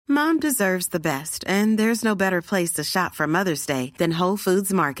Mom deserves the best, and there's no better place to shop for Mother's Day than Whole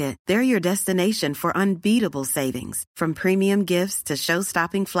Foods Market. They're your destination for unbeatable savings, from premium gifts to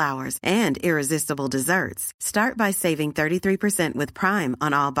show-stopping flowers and irresistible desserts. Start by saving 33% with Prime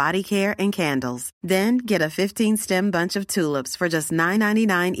on all body care and candles. Then get a 15-stem bunch of tulips for just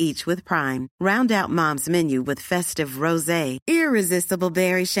 $9.99 each with Prime. Round out Mom's menu with festive rosé, irresistible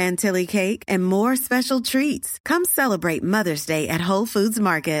berry chantilly cake, and more special treats. Come celebrate Mother's Day at Whole Foods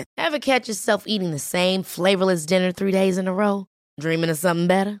Market. Ever catch yourself eating the same flavorless dinner 3 days in a row? Dreaming of something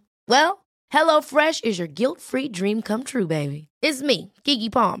better? Well, HelloFresh is your guilt-free dream come true, baby. It's me,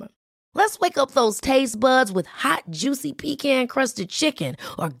 Keke Palmer. Let's wake up those taste buds with hot, juicy pecan-crusted chicken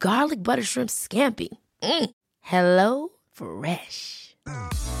or garlic butter shrimp scampi. Hello Fresh.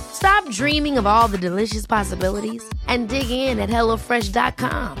 Stop dreaming of all the delicious possibilities and dig in at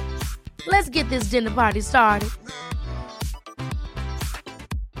HelloFresh.com. Let's get this dinner party started.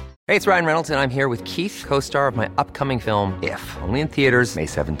 Hey, it's Ryan Reynolds, and I'm here with Keith, co-star of my upcoming film, If, only in theaters May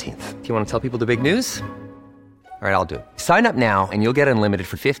 17th. Do you want to tell people the big news? All right, I'll do it. Sign up now and you'll get unlimited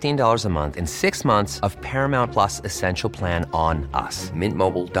for $15 a month and 6 months of Paramount Plus Essential Plan on us.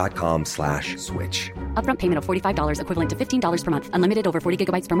 MintMobile.com/switch. Upfront payment of $45 equivalent to $15 per month. Unlimited over 40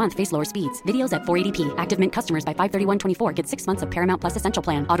 gigabytes per month. Face lower speeds. Videos at 480p. Active Mint customers by 531.24 get 6 months of Paramount Plus Essential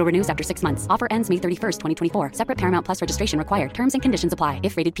Plan. Auto renews after 6 months. Offer ends May 31st, 2024. Separate Paramount Plus registration required. Terms and conditions apply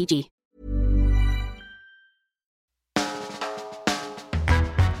if rated PG.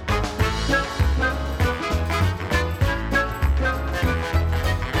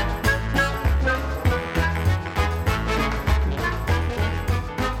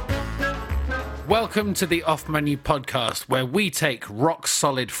 Welcome to the Off Menu Podcast, where we take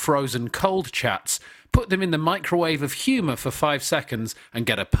rock-solid frozen cold chats, put them in the microwave of humour for 5 seconds, and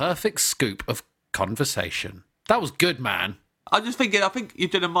get a perfect scoop of conversation. That was good, man. I'm just thinking, I think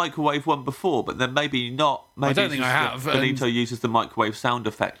you've done a microwave one before, but then maybe not. Maybe I don't think I have. Benito uses the microwave sound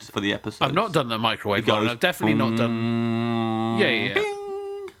effect for the episode. I've not done the microwave one. I've definitely not done... Yeah.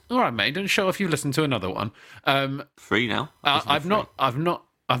 Bing. All right, mate. Don't show off you've listened to another one. 3 now. I've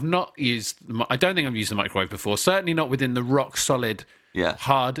not used... I don't think I've used the microwave before. Certainly not within the rock-solid,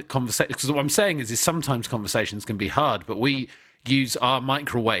 hard conversation. Because what I'm saying is sometimes conversations can be hard, but we use our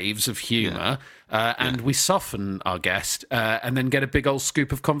microwaves of humour and we soften our guest and then get a big old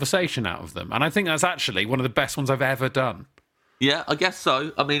scoop of conversation out of them. And I think that's actually one of the best ones I've ever done. Yeah, I guess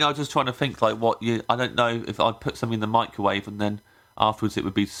so. I mean, I was just trying to think, like, I don't know if I'd put something in the microwave and then afterwards it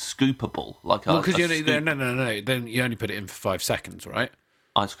would be scoopable. Like well, because no. Then you only put it in for 5 seconds, right?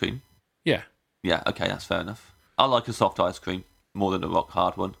 Ice cream? Yeah. Yeah, okay, that's fair enough. I like a soft ice cream more than a rock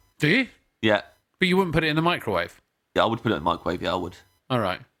hard one. Do you? Yeah. But you wouldn't put it in the microwave? Yeah, I would put it in the microwave, yeah, I would. All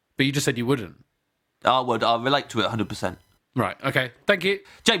right. But you just said you wouldn't. I would. I relate to it 100%. Right, okay. Thank you.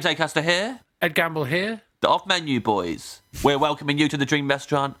 James Acaster here. Ed Gamble here. The Off Menu Boys. We're welcoming you to the Dream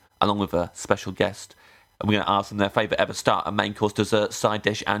Restaurant, along with a special guest. And we're going to ask them their favourite ever starter, main course, dessert, side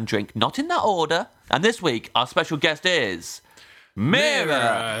dish and drink. Not in that order. And this week, our special guest is...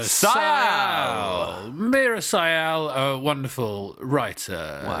 Mira Sayal. Mira Sayal, a wonderful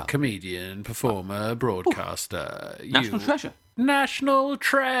writer, comedian, performer, broadcaster. National treasure. National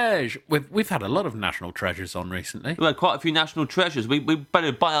treasure. We've had a lot of national treasures on recently. We've had quite a few national treasures. We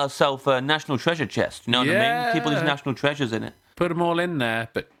better buy ourselves a national treasure chest. You know what I mean? Keep all these national treasures in it. Put them all in there,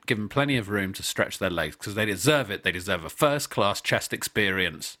 but give them plenty of room to stretch their legs because they deserve it. They deserve a first-class chest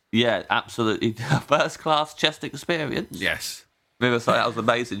experience. Yeah, absolutely. First-class chest experience. Yes. Mira Sayal's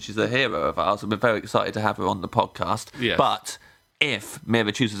amazing. She's a hero of ours, and we're very excited to have her on the podcast. Yes. But if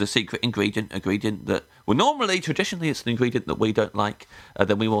Mira chooses a secret ingredient that, well, traditionally it's an ingredient that we don't like,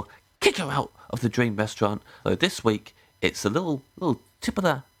 then we will kick her out of the Dream Restaurant. This week, it's a little tip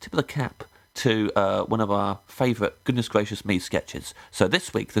of the cap to one of our favourite Goodness Gracious Me sketches. So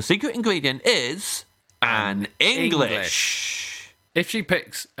this week, the secret ingredient is an English. If she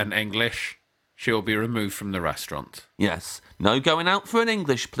picks an English, she'll be removed from the restaurant. Yes. No going out for an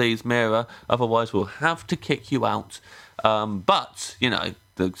English, please, Mira. Otherwise, we'll have to kick you out. But,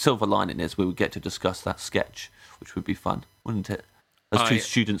 the silver lining is we would get to discuss that sketch, which would be fun, wouldn't it? As two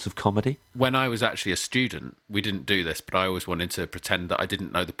students of comedy. When I was actually a student, we didn't do this, but I always wanted to pretend that I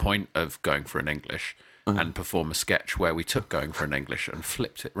didn't know the point of going for an English and perform a sketch where we took going for an English and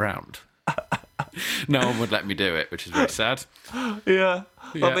flipped it round. No one would let me do it, which is very sad. Yeah.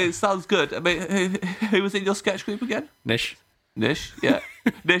 I mean, it sounds good. I mean, who was in your sketch group again? Nish, yeah.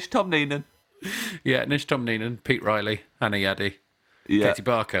 Nish, Tom Neenan. Yeah, Nish, Tom Neenan, Pete Riley, Hannah Yaddy, Katie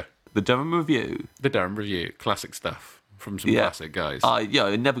Barker. The Durham Review. Classic stuff from some classic guys. I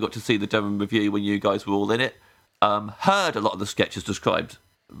never got to see the Durham Review when you guys were all in it. Heard a lot of the sketches described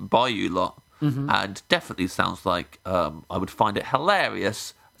by you lot, and definitely sounds like I would find it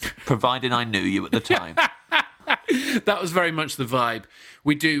hilarious, providing I knew you at the time. That was very much the vibe.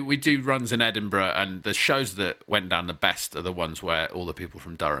 We do runs in Edinburgh, and the shows that went down the best are the ones where all the people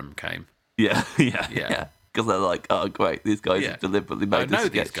from Durham came. Yeah. Because they're like, oh, great, these guys have deliberately made this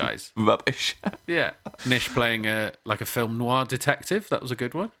sketch these guys. Rubbish. Yeah. Nish playing a film noir detective. That was a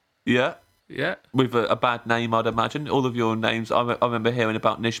good one. Yeah. Yeah. With a bad name, I'd imagine. All of your names. I remember hearing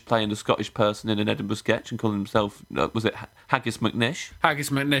about Nish playing a Scottish person in an Edinburgh sketch and calling himself, was it Haggis McNish? Haggis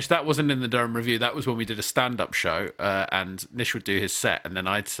McNish. That wasn't in the Durham Review. That was when we did a stand-up show, and Nish would do his set, and then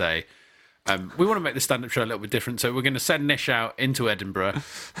I'd say, we want to make the stand-up show a little bit different, so we're going to send Nish out into Edinburgh,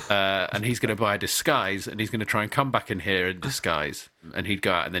 and he's going to buy a disguise, and he's going to try and come back in here in disguise. And he'd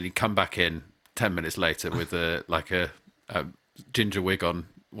go out, and then he'd come back in 10 minutes later with a ginger wig on,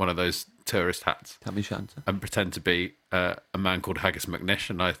 one of those tourist hats, Tammy Shanta, and pretend to be a man called Haggis McNish,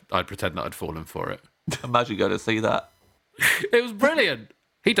 and I'd pretend that I'd fallen for it. Imagine going to see that. It was brilliant.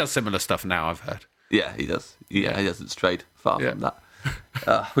 He does similar stuff now, I've heard. Yeah, he does. Yeah, he hasn't strayed far from that.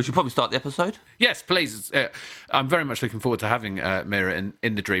 We should probably start the episode. Yes, please. I'm very much looking forward to having Mira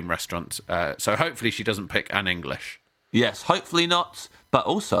in the Dream Restaurant. So hopefully she doesn't pick an English. Yes, hopefully not. But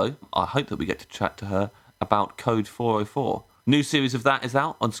also, I hope that we get to chat to her about Code 404. New series of that is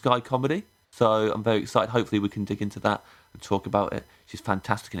out on Sky Comedy, so I'm very excited. Hopefully we can dig into that and talk about it. She's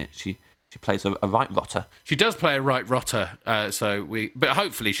fantastic in it. She plays a right rotter. She does play a right rotter, but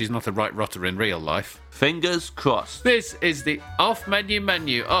hopefully she's not a right rotter in real life. Fingers crossed. This is the off-menu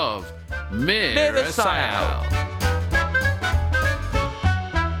menu of Mira Sayal.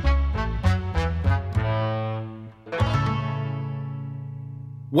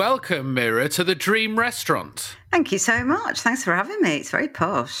 Welcome, Mira, to the Dream Restaurant. Thank you so much. Thanks for having me. It's very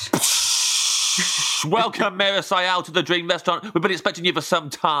posh. Welcome, Mira Sayal, to the Dream Restaurant. We've been expecting you for some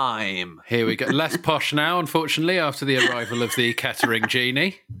time. Here we go. Less posh now, unfortunately, after the arrival of the Kettering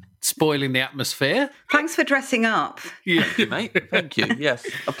genie, spoiling the atmosphere. Thanks for dressing up. Yeah. Thank you, mate. Thank you. Yes,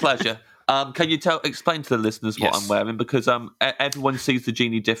 a pleasure. Can you explain to the listeners what I'm wearing? Because everyone sees the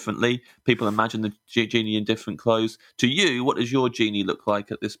genie differently. People imagine the genie in different clothes. To you, what does your genie look like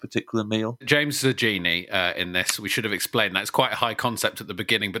at this particular meal? James is a genie in this. We should have explained that. It's quite a high concept at the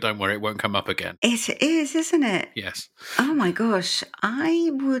beginning, but don't worry, it won't come up again. It is, isn't it? Yes. Oh my gosh.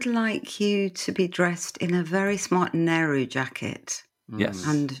 I would like you to be dressed in a very smart Nehru jacket. Yes.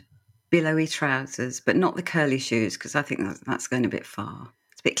 And billowy trousers, but not the curly shoes, because I think that's going a bit far.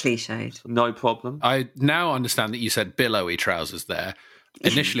 A bit cliched. No problem. I now understand that you said billowy trousers there.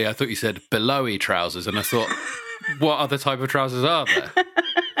 Initially, I thought you said billowy trousers, and I thought, what other type of trousers are there?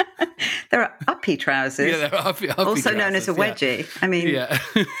 There are uppy trousers. Yeah, there are uppy also trousers, known as a wedgie. Yeah.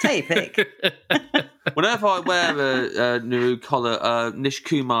 I mean, take your pick. Whenever I wear a Nehru collar, Nish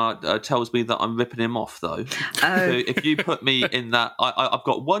Kumar tells me that I'm ripping him off, though. Oh. So if you put me in that, I've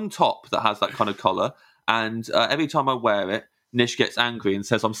got one top that has that kind of collar, and every time I wear it, Nish gets angry and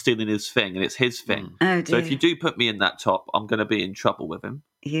says I'm stealing his thing, and it's his thing. Oh, dear. So if you do put me in that top, I'm going to be in trouble with him.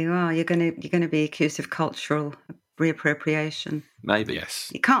 You are. You're going to be accused of cultural reappropriation. Maybe. Yes.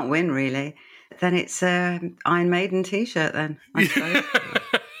 You can't win, really. Then it's Iron Maiden T-shirt. Then I suppose.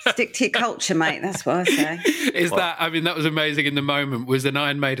 Stick to your culture, mate. That's what I say. That was amazing in the moment. Was an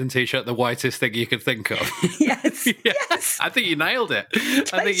Iron Maiden T-shirt the whitest thing you could think of? Yes. Yes. I think you nailed it.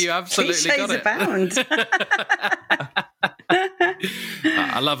 I think you absolutely got it. Abound.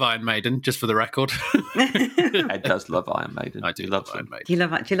 I love Iron Maiden, just for the record. Ed does love Iron Maiden. I do love Iron Maiden. Do you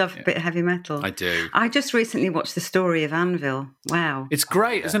love a bit of heavy metal? I do. I just recently watched The Story of Anvil. Wow. It's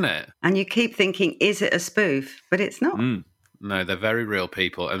great, isn't it? And you keep thinking, is it a spoof? But it's not. No, they're very real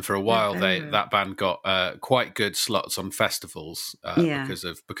people, and for a while that band got quite good slots on festivals because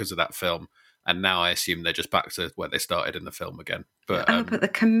of that film. And now I assume they're just back to where they started in the film again. But but the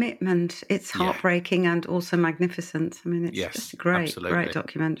commitment, it's heartbreaking and also magnificent. I mean, it's just a great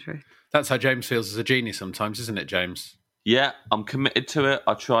documentary. That's how James feels as a genie sometimes, isn't it, James? Yeah, I'm committed to it.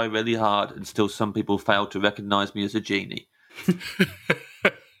 I try really hard, and still some people fail to recognise me as a genie.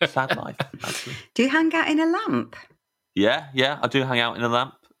 Sad life, actually. Do you hang out in a lamp? Yeah, I do hang out in a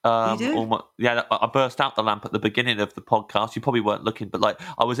lamp. You do? I burst out the lamp at the beginning of the podcast. You probably weren't looking, but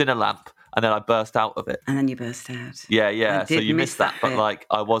I was in a lamp and then I burst out of it. And then you burst out. Yeah. So you missed that, but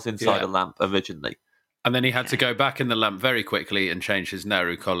I was inside a lamp originally. And then he had to go back in the lamp very quickly and change his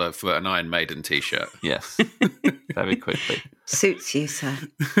Nehru collar for an Iron Maiden T-shirt. Yes, very quickly. Suits you, sir.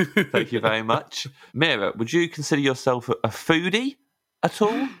 Thank you very much. Mira, would you consider yourself a foodie at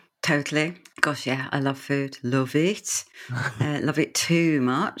all? Totally. Gosh, yeah, I love food. Love it. Love it too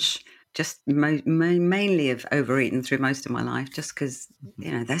much. just mainly have overeaten through most of my life, just because,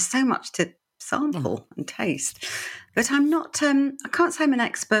 there's so much to sample and taste. But I'm not, I can't say I'm an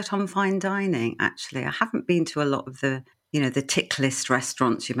expert on fine dining, actually. I haven't been to a lot of the tick list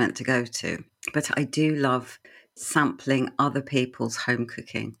restaurants you're meant to go to. But I do love sampling other people's home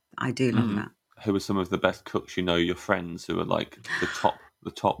cooking. I do love that. Who are some of the best cooks your friends who are like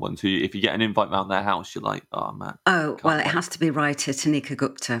the top ones? Who, if you get an invite round their house, you're like, oh man. Oh, well, it has to be writer Tanika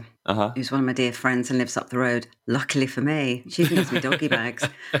Gupta, who's one of my dear friends and lives up the road. Luckily for me, she even gives me doggy bags.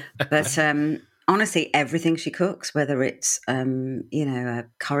 But honestly, everything she cooks, whether it's, a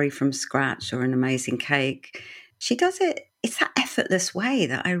curry from scratch or an amazing cake, she does it. It's that effortless way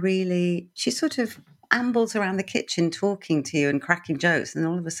that she sort of ambles around the kitchen talking to you and cracking jokes, and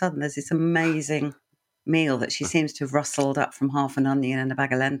all of a sudden there's this amazing meal that she seems to have rustled up from half an onion and a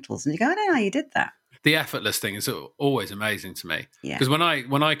bag of lentils, and you go, I don't know how you did that. The effortless thing is always amazing to me. Because when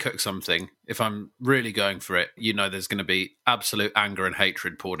I cook something, if I'm really going for it, there's going to be absolute anger and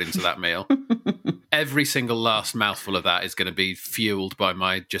hatred poured into that meal. Every single last mouthful of that is going to be fueled by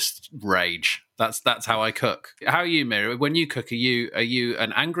my just rage. That's how I cook. How are you, Mira? When you cook, are you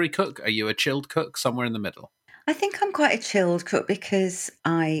an angry cook? Are you a chilled cook? Somewhere in the middle? I think I'm quite a chilled cook because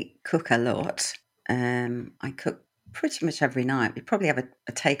I cook a lot. I cook pretty much every night. We probably have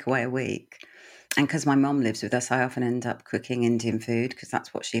a takeaway a week. And because my mum lives with us, I often end up cooking Indian food because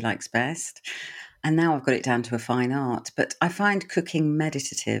that's what she likes best. And now I've got it down to a fine art. But I find cooking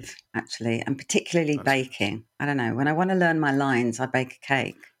meditative, actually, and particularly baking. I don't know. When I want to learn my lines, I bake a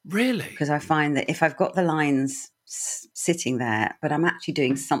cake. Really? Because I find that if I've got the lines sitting there, but I'm actually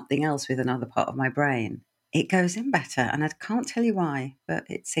doing something else with another part of my brain, it goes in better. And I can't tell you why, but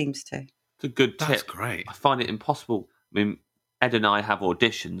it seems to. It's a good tip. That's great. I find it impossible. I mean, Ed and I have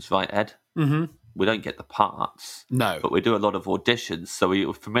auditions, right, Ed? Mm-hmm. We don't get the parts. No. But we do a lot of auditions, so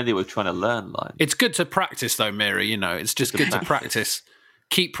we're familiar with trying to learn lines. It's good to practice, though, Mira. It's just good to practice.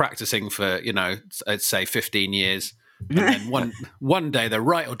 Keep practicing for, I'd say 15 years. And then one day the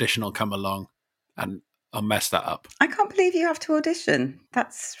right audition will come along and I'll mess that up. I can't believe you have to audition.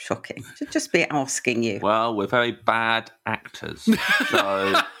 That's shocking. Should just be asking you. Well, we're very bad actors,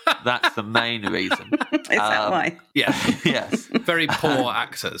 so that's the main reason. Is that why? Yeah. Yes. Very poor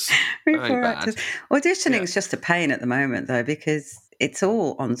actors. Very poor actors. Auditioning is just a pain at the moment, though, because it's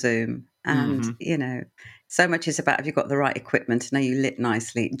all on Zoom. And, so much is about, have you got the right equipment? Are you lit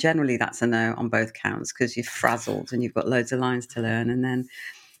nicely? Generally, that's a no on both counts because you're frazzled and you've got loads of lines to learn. And then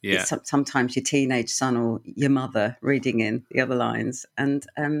sometimes your teenage son or your mother reading in the other lines. And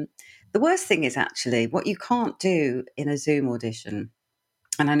the worst thing is actually what you can't do in a Zoom audition,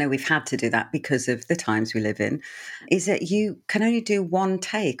 and I know we've had to do that because of the times we live in, is that you can only do one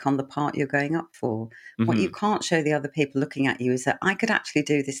take on the part you're going up for. Mm-hmm. What you can't show the other people looking at you is that I could actually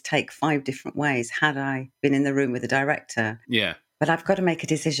do this take 5 different ways had I been in the room with the director. Yeah. But I've got to make a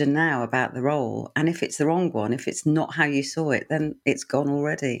decision now about the role. And if it's the wrong one, if it's not how you saw it, then it's gone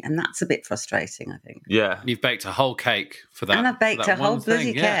already. And that's a bit frustrating, I think. Yeah. You've baked a whole cake for that. And I've baked a whole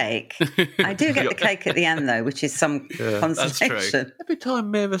bloody cake. I do get the cake at the end, though, which is some consolation. That's true. Every time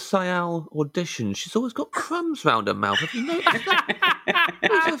Mira Sayal auditions, she's always got crumbs round her mouth. Have you noticed that?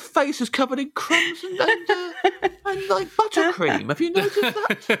 Her face is covered in crumbs and like buttercream. Have you noticed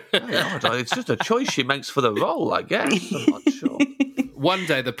that? It's just a choice she makes for the role, I guess. I'm not sure. One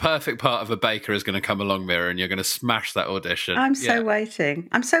day, the perfect part of a baker is going to come along, Mira, and you're going to smash that audition. I'm so waiting.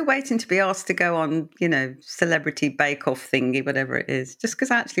 I'm so waiting to be asked to go on, Celebrity Bake Off thingy, whatever it is, just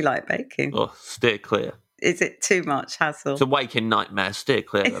because I actually like baking. Oh, steer clear. Is it too much hassle? It's a waking nightmare. Steer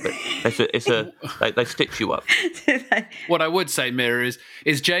clear of it. They stitch you up. What I would say, Mira,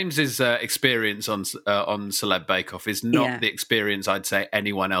 is James's experience on Celeb Bake Off is not the experience I'd say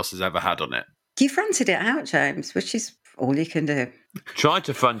anyone else has ever had on it. You fronted it out, James, which is all you can do. Tried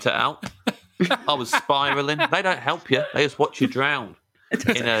to front it out. I was spiralling. They don't help you. They just watch you drown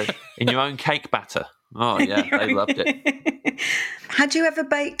in your own cake batter. Oh yeah, they loved it. Had you ever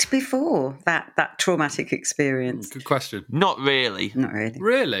baked before that traumatic experience? Good question. Not really. Not really.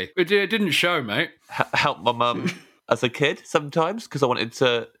 Really? It didn't show, mate. Helped my mum as a kid sometimes because I wanted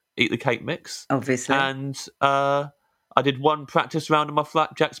to eat the cake mix. Obviously. And I did one practice round of my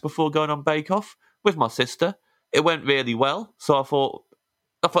flapjacks before going on Bake Off with my sister. It went really well, so I thought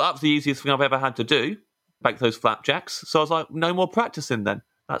that was the easiest thing I've ever had to do, bake those flapjacks. So I was like, no more practicing then.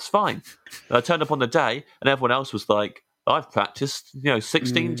 That's fine. And I turned up on the day, and everyone else was like, I've practiced,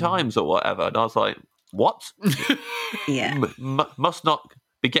 16 times or whatever. And I was like, what? Yeah. Must not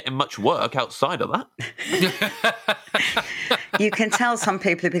be getting much work outside of that. You can tell some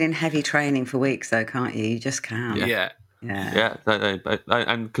people have been in heavy training for weeks, though, can't you? You just can't. Yeah. Yeah.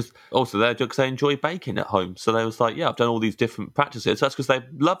 And because also because they enjoy baking at home, so they was like, I've done all these different practices. So that's because they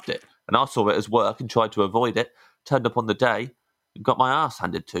loved it, and I saw it as work and tried to avoid it. Turned up on the day, and got my arse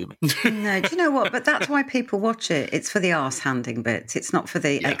handed to me. No, do you know what? But that's why people watch it. It's for the arse handing bits. It's not for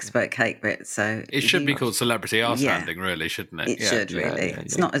the expert cake bits. So it should be called celebrity arse handing, really, shouldn't it? It should really.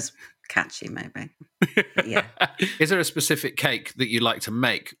 It's not as catchy, maybe. Yeah. Is there a specific cake that you like to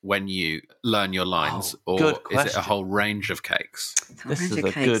make when you learn your lines, or is it a whole range of cakes? This is a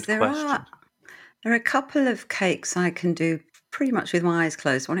good question. There are a couple of cakes I can do pretty much with my eyes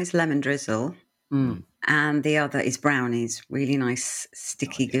closed. One is lemon drizzle, and the other is brownies, really nice,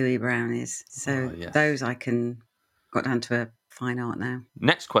 sticky, gooey brownies. So those I can got down to a fine art now.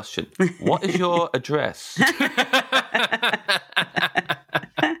 Next question. What is your address?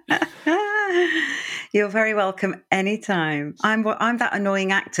 You're very welcome anytime. I'm that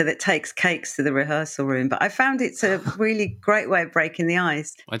annoying actor that takes cakes to the rehearsal room, but I found it's a really great way of breaking the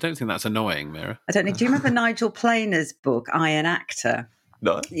ice. I don't think that's annoying, Mira. I don't know. Do you remember Nigel Planer's book, I, An Actor?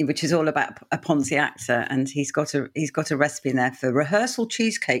 No. Which is all about a Ponzi actor, and he's got a recipe in there for rehearsal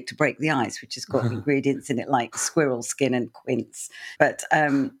cheesecake to break the ice, which has got ingredients in it like squirrel skin and quince. But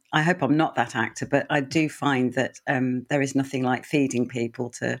I hope I'm not that actor, but I do find that there is nothing like feeding people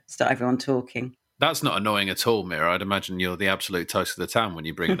to start everyone talking. That's not annoying at all, Mira. I'd imagine you're the absolute toast of the town when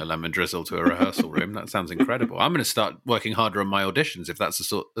you bring the lemon drizzle to a rehearsal room. That sounds incredible. I'm going to start working harder on my auditions if that's the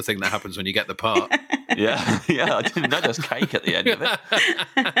sort of thing that happens when you get the part. Yeah, I didn't know there's cake at the end of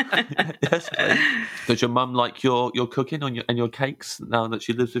it. Yes, please. Does your mum like your cooking and your cakes now that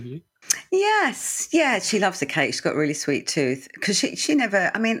she lives with you? Yes, she loves a cake. She's got a really sweet tooth because she never,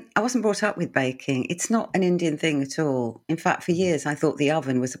 I wasn't brought up with baking. It's not an Indian thing at all. In fact, for years, I thought the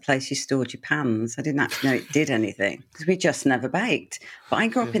oven was a place you stored your pans. I didn't actually know it did anything because we just never baked. But I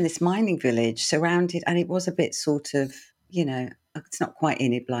grew up in this mining village surrounded, and it was a bit sort of, it's not quite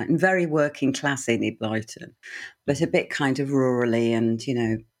Enid Blyton, very working class Enid Blyton, but a bit kind of rurally.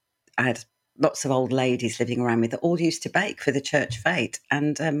 And, I had lots of old ladies living around me that all used to bake for the church fete.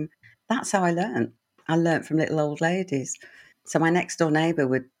 And that's how I learned. I learned from little old ladies. So my next door neighbour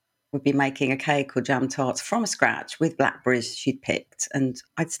would be making a cake or jam tarts from scratch with blackberries she'd picked. And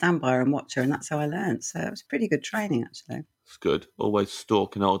I'd stand by her and watch her. And that's how I learned. So it was pretty good training, actually. It's good. Always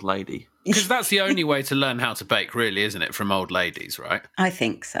stalk an old lady. Because that's the only way to learn how to bake, really, isn't it? From old ladies, right? I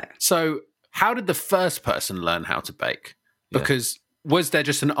think so. So how did the first person learn how to bake? Because was there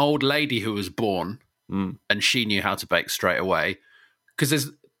just an old lady who was born and she knew how to bake straight away?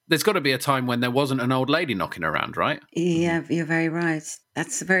 Because there's got to be a time when there wasn't an old lady knocking around, right? Yeah, you're very right.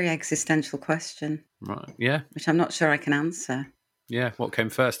 That's a very existential question. Right, yeah. Which I'm not sure I can answer. Yeah, what came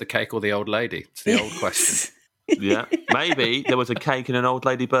first, the cake or the old lady? It's the old question. Yeah, maybe there was a cake and an old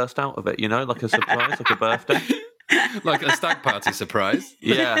lady burst out of it, like a surprise, like a birthday. Like a stag party surprise.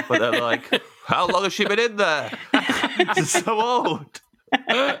 Yeah, but they're like, how long has she been in there? She's so old.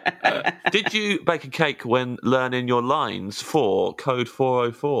 Did you bake a cake when learning your lines for Code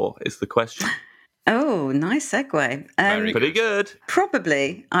 404 is the question. Oh, nice segue. Pretty good.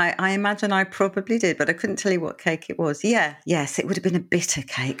 Probably. I imagine I probably did, but I couldn't tell you what cake it was. Yes, it would have been a bitter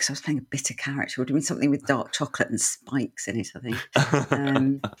cake. So I was playing a bitter character. It would have been something with dark chocolate and spikes in it, I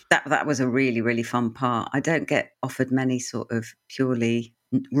think. That was a really, really fun part. I don't get offered many sort of purely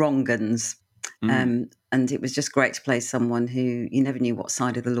wrong uns. And it was just great to play someone who you never knew what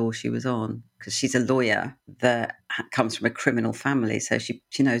side of the law she was on, because she's a lawyer that comes from a criminal family. So she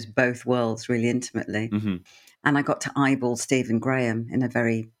knows both worlds really intimately. Mm-hmm. And I got to eyeball Stephen Graham in a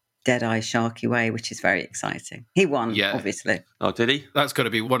very dead-eye, sharky way, which is very exciting. He won, obviously. Oh, did he? That's got to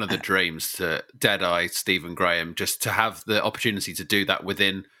be one of the dreams, to dead-eye Stephen Graham, just to have the opportunity to do that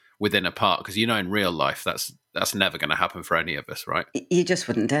within a part, because in real life that's never going to happen for any of us, right? You just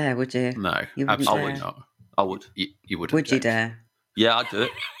wouldn't dare, would you? No, absolutely not. I would. You would. Would you dare? Yeah, I'd do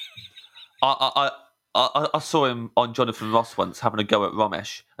it. I saw him on Jonathan Ross once having a go at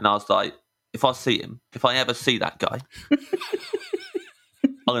Ramesh, and I was like, if I ever see that guy,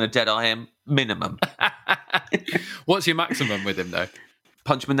 I'm going to dead eye him minimum. What's your maximum with him though?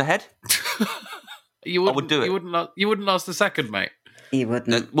 Punch him in the head. I would do it. You wouldn't last a second, mate. You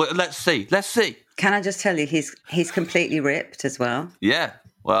wouldn't. Well, let's see. Can I just tell you, he's completely ripped as well. Yeah.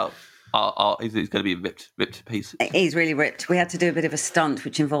 Well, he's going to be ripped to pieces. He's really ripped. We had to do a bit of a stunt,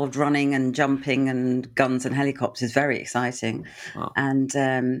 which involved running and jumping and guns and helicopters. Very exciting. Oh.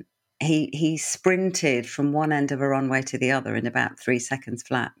 And he sprinted from one end of a runway to the other in about 3 seconds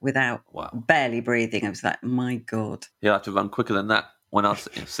flat without barely breathing. I was like, my God. He'll have to run quicker than that. When I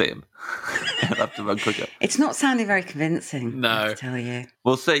see him, I'll have to run quicker. It's not sounding very convincing, no. I have to tell you.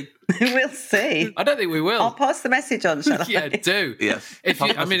 We'll see. We'll see. I don't think we will. I'll pass the message on, shall I? Yeah, do. Yes. If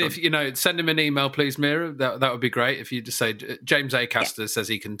send him an email, please, Mira. That would be great. If you just say James Acaster says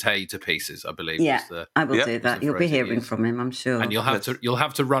he can tear you to pieces, I believe. Yeah, I will do that. You'll be hearing from him, I'm sure. And you'll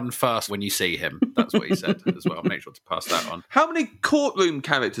have to run fast when you see him. That's what he said as well. Make sure to pass that on. How many courtroom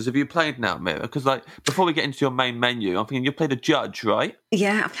characters have you played now, Mira? Because before we get into your main menu, I'm thinking you played a judge, right?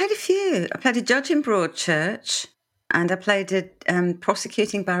 Yeah, I played a few. I played a judge in Broadchurch. And I played a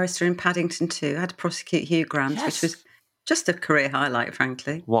prosecuting barrister in Paddington 2. I had to prosecute Hugh Grant, which was just a career highlight,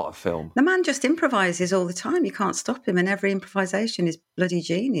 frankly. What a film. The man just improvises all the time. You can't stop him, and every improvisation is bloody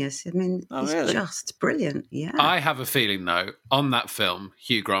genius. I mean, he's just brilliant, yeah. I have a feeling, though, on that film,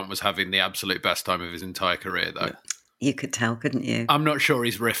 Hugh Grant was having the absolute best time of his entire career, though. Yeah. You could tell, couldn't you? I'm not sure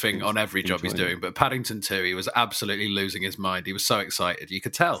he's riffing on every job he's doing, but Paddington 2, he was absolutely losing his mind. He was so excited. You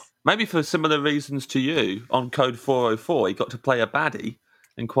could tell. Maybe for similar reasons to you, on Code 404, he got to play a baddie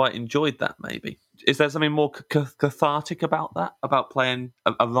and quite enjoyed that, maybe. Is there something more cathartic about that, about playing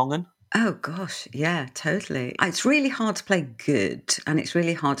a wrong-un? Oh, gosh, yeah, totally. It's really hard to play good, and it's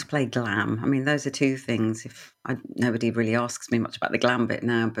really hard to play glam. I mean, those are two things. Nobody really asks me much about the glam bit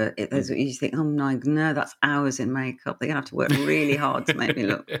now, but you think, oh, no, that's hours in makeup. They're going to have to work really hard to make me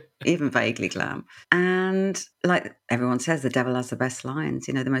look even vaguely glam. And like everyone says, the devil has the best lines.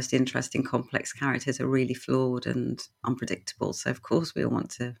 You know, the most interesting, complex characters are really flawed and unpredictable. So, of course, we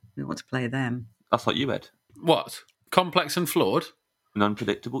want to play them. That's like you, Ed. What? Complex and flawed? And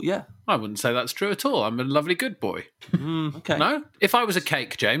unpredictable, yeah. I wouldn't say that's true at all. I'm a lovely good boy. Okay. No? If I was a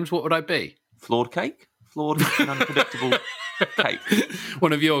cake, James, what would I be? Flawed cake? Flawed and unpredictable cake.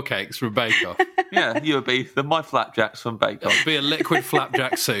 One of your cakes from Bake Off. Yeah, you would be my flapjacks from Bake Off. Be a liquid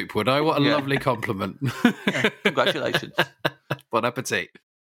flapjack soup, would I? What a lovely compliment. Congratulations. Bon appetit.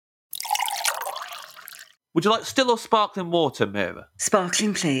 Would you like still or sparkling water, Mira?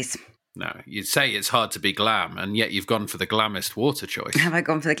 Sparkling, please. No, you'd say it's hard to be glam, and yet you've gone for the glammest water choice. Have I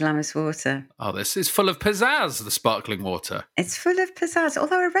gone for the glammest water? Oh, this is full of pizzazz, the sparkling water. It's full of pizzazz,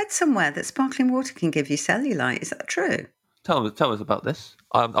 although I read somewhere that sparkling water can give you cellulite. Is that true? Tell us about this.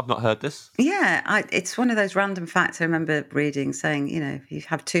 I've not heard this. Yeah, it's one of those random facts I remember reading saying, if you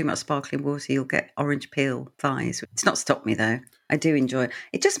have too much sparkling water, you'll get orange peel thighs. It's not stopped me, though. I do enjoy it.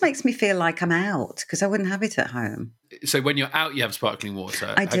 It just makes me feel like I'm out because I wouldn't have it at home. So when you're out, you have sparkling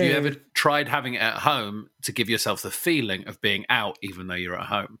water. I do. Have you ever tried having it at home to give yourself the feeling of being out even though you're at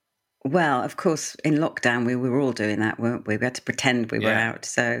home? Well, of course, in lockdown, we were all doing that, weren't we? We had to pretend we were out.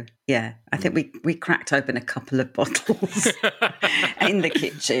 So, yeah, I think we cracked open a couple of bottles in the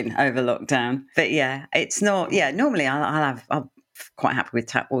kitchen over lockdown. But, yeah, it's not... Yeah, normally I'm quite happy with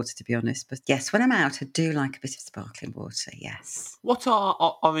tap water, to be honest. But, yes, when I'm out, I do like a bit of sparkling water, yes. What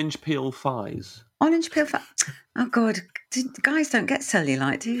are orange peel thighs? Orange peel thighs? Oh, God. Guys don't get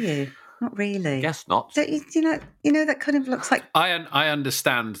cellulite, do you? Not really. Guess not. You know that kind of looks like... I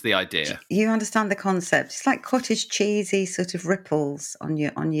understand the idea. You understand the concept. It's like cottage cheesy sort of ripples on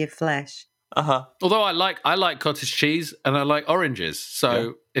your flesh. Uh-huh. Although I like cottage cheese and I like oranges.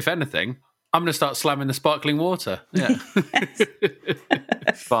 So if anything, I'm going to start slamming the sparkling water. Yeah.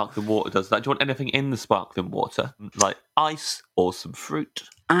 Sparkling water does that. Do you want anything in the sparkling water? Like ice or some fruit?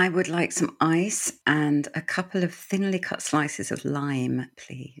 I would like some ice and a couple of thinly cut slices of lime,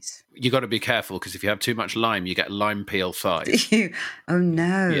 please. You got to be careful because if you have too much lime, you get lime peel thighs. Do you? Oh,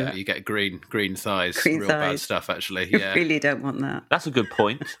 no. Yeah, you get green thighs. Green Real thighs. bad stuff, actually. You Yeah. really don't want that. That's a good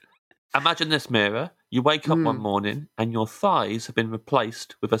point. Imagine this, Mira. You wake up one morning and your thighs have been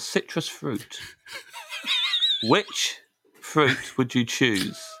replaced with a citrus fruit. Which fruit would you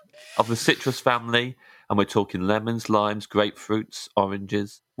choose of the citrus family? And we're talking lemons, limes, grapefruits,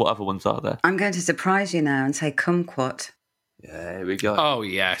 oranges. What other ones are there? I'm going to surprise you now and say kumquat. Yeah, here we go. Oh,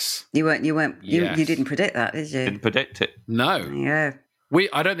 yes. You Yes. didn't predict that, did you? Didn't predict it. No. Yeah.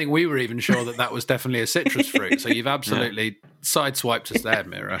 I don't think we were even sure that was definitely a citrus fruit. So you've absolutely sideswiped us there,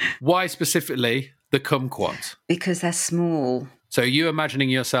 Mira. Why specifically the kumquat? Because they're small. So are you imagining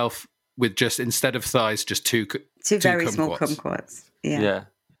yourself with just, instead of thighs, just two very kumquats? small kumquats. Yeah.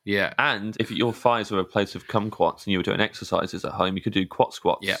 Yeah. And if your thighs were replaced with kumquats and you were doing exercises at home, you could do quat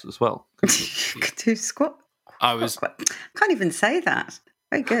squats as well. Could do squat. Can't even say that.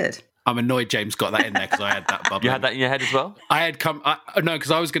 Very good. I'm annoyed James got that in there because I had that bubble. You had that in your head as well? I had no,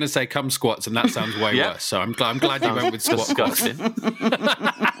 because I was going to say cum squats and that sounds way worse. So I'm glad you went with squat squats.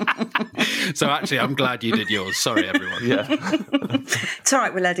 So actually, I'm glad you did yours. Sorry, everyone. Yeah. It's all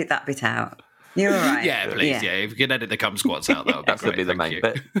right. We'll edit that bit out. You're all right. Yeah, please. Yeah, if you can edit the cum squats out, that would be That's going to be the main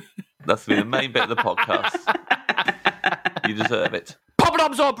bit. That's going to be the main bit of the podcast. You deserve it.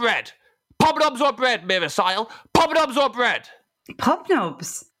 Poppadoms or bread? Poppadoms or bread, Mira Sile? Poppadoms or bread?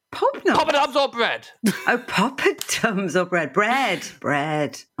 Popnobs. Popnobs. Poppadoms or bread? Oh, poppadoms or bread.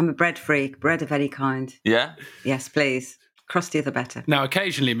 Bread. I'm a bread freak. Bread of any kind. Yeah? Yes, please. Crustier the better. Now,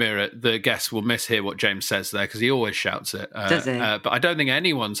 occasionally, Mira, the guests will mishear what James says there because he always shouts it. Does he? But I don't think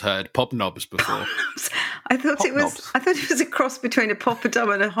anyone's heard popnobs before. I thought it was a cross between a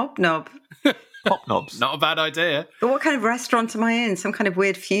poppadom and a hobnob. Popnobs. Not a bad idea. But what kind of restaurant am I in? Some kind of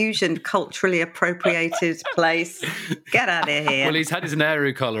weird fusion, culturally appropriated place. Get out of here. Well, he's had his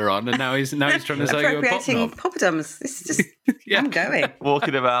Nehru collar on, and now he's trying to sell you a Appropriating popnob. poppadoms. This is just... I'm going.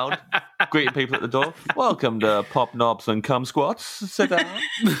 Walking around, greeting people at the door. Welcome to Pop Knobs and Cum Squats. Sit down.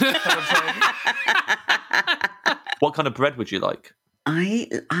 What kind of bread would you like?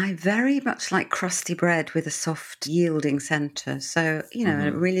 I very much like crusty bread with a soft, yielding centre. So,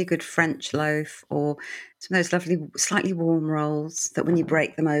 a really good French loaf or some of those lovely, slightly warm rolls that when you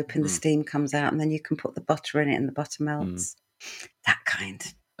break them open, the steam comes out and then you can put the butter in it and the butter melts. That kind.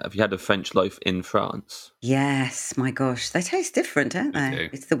 Have you had a French loaf in France? Yes, my gosh. They taste different, don't they? do.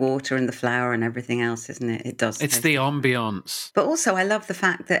 It's the water and the flour and everything else, isn't it? It does. It's the ambiance. But also, I love the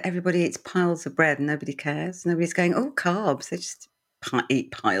fact that everybody eats piles of bread and nobody cares. Nobody's going, oh, carbs. They just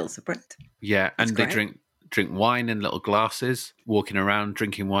eat piles of bread. Yeah, and That's they great. drink wine in little glasses, walking around,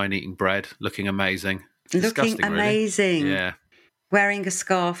 drinking wine, eating bread, looking amazing. Looking Disgusting, really. amazing. Yeah. Wearing a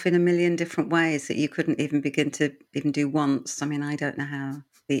scarf in a million different ways that you couldn't even begin to even do once. I mean, I don't know how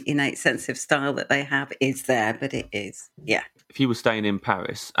the innate sense of style that they have is there, but it is. Yeah. If you were staying in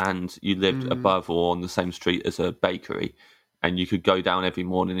Paris and you lived above or on the same street as a bakery and you could go down every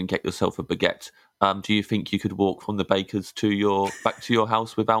morning and get yourself a baguette, do you think you could walk from the baker's back to your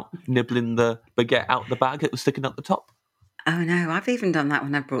house without nibbling the baguette out the bag that was sticking up the top? Oh, no. I've even done that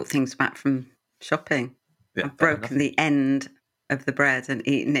when I've brought things back from shopping. Yeah, I've fair broken the end of the bread and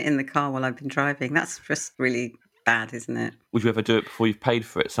eaten it in the car while I've been driving. That's just really bad, isn't it? Would you ever do it before you've paid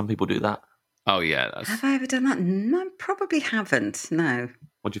for it? Some people do that. Oh, yeah. Have I ever done that? No, I probably haven't. No.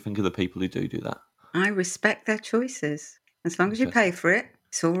 What do you think of the people who do that? I respect their choices. As long as you pay for it,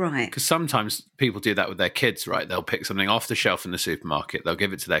 it's all right. Because sometimes people do that with their kids, right? They'll pick something off the shelf in the supermarket, they'll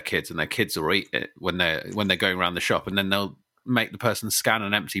give it to their kids, and their kids will eat it when they're going around the shop, and then they'll make the person scan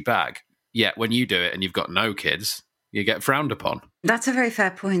an empty bag. Yet when you do it and you've got no kids, you get frowned upon. That's a very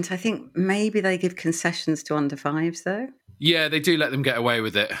fair point. I think maybe they give concessions to under fives, though. Yeah, they do let them get away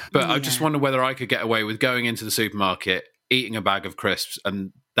with it. But I just wonder whether I could get away with going into the supermarket, eating a bag of crisps,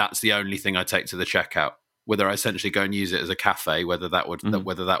 and that's the only thing I take to the checkout. Whether I essentially go and use it as a cafe, whether that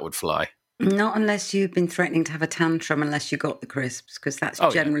would fly. Not unless you've been threatening to have a tantrum, unless you got the crisps, because that's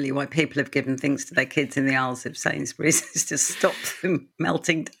generally why people have given things to their kids in the aisles of Sainsbury's, is to stop them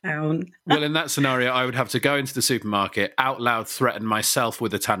melting down. Well, in that scenario, I would have to go into the supermarket, out loud threaten myself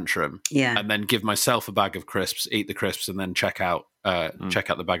with a tantrum, and then give myself a bag of crisps, eat the crisps, and then check out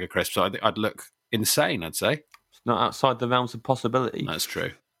the bag of crisps. So I'd look insane, I'd say. It's not outside the realms of possibility. That's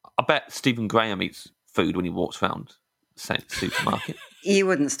true. I bet Stephen Graham eats food when he walks around the supermarket. You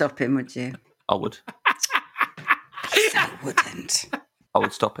wouldn't stop him, would you? I would. I wouldn't. I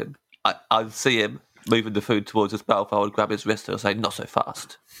would stop him. I'd see him moving the food towards his mouth. I would grab his wrist and say, "Not so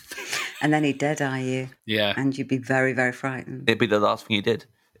fast." And then he'd dead-eye you. Yeah. And you'd be very, very frightened. It'd be the last thing he did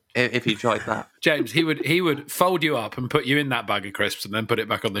if he tried that. James, he would fold you up and put you in that bag of crisps and then put it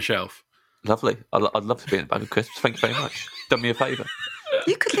back on the shelf. Lovely. I'd love to be in a bag of crisps. Thank you very much. Done me a favour.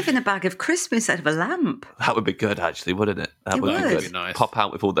 You could live in a bag of crisps instead of a lamp. That would be good, actually, wouldn't it? That It would be would. good. Be nice. Pop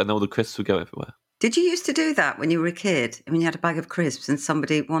out with all the crisps would go everywhere. Did you used to do that when you were a kid? When you had a bag of crisps and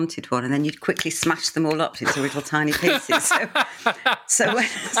somebody wanted one, and then you'd quickly smash them all up into little tiny pieces. So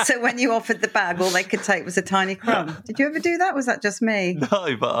when you offered the bag, all they could take was a tiny crumb. Did you ever do that? Was that just me?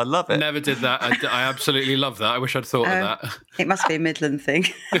 No, but I love it. Never did that. I absolutely love that. I wish I'd thought of that. It must be a Midland thing.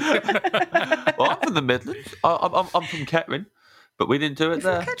 Well, I'm from the Midlands. I'm from Kettering, but we didn't do it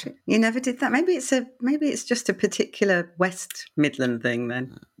there. You never did that. Maybe it's just a particular West Midland thing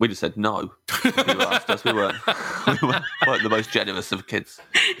then. We just said no. If you asked us, we weren't the most generous of kids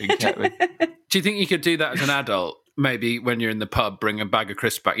in Kettering. Do you think you could do that as an adult? Maybe when you're in the pub, bring a bag of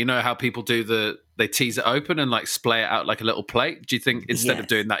crisps back. You know how people do they tease it open and like splay it out like a little plate? Do you think instead of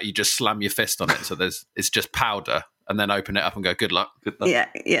doing that, you just slam your fist on it so it's just powder and then open it up and go, good luck? Good luck.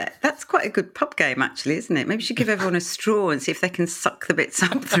 Yeah. That's quite a good pub game, actually, isn't it? Maybe you should give everyone a straw and see if they can suck the bits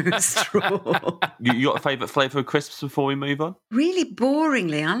up through a straw. You got a favourite flavour of crisps before we move on? Really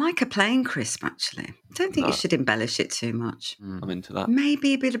boringly, I like a plain crisp, actually. I don't think you should embellish it too much. I'm into that.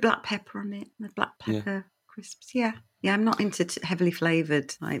 Maybe a bit of black pepper on it, the black pepper crisps. Yeah, I'm not into heavily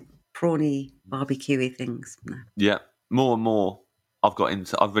flavoured, like prawny, barbecue-y things. No. Yeah, more and more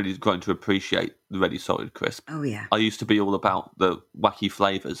I've really grown to appreciate the Ready Salted crisp. Oh, yeah. I used to be all about the wacky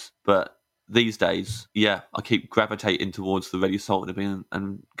flavours, but these days, I keep gravitating towards the Ready Salted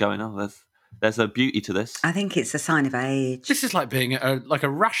and going, oh, there's a beauty to this. I think it's a sign of age. This is like being at a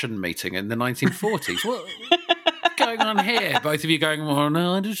ration meeting in the 1940s. What's going on here? Both of you going, well,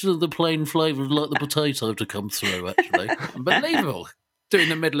 no, I just the plain flavour, like the potato to come through, actually. Unbelievable. Doing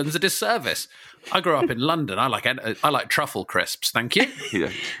the Midlands a disservice. I grew up in London. I like truffle crisps, thank you.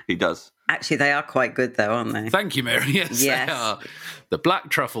 He does. Actually, they are quite good, though, aren't they? Thank you, Mary. Yes, they are. The black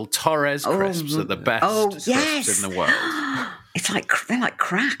truffle Torres crisps are the best crisps in the world. They're like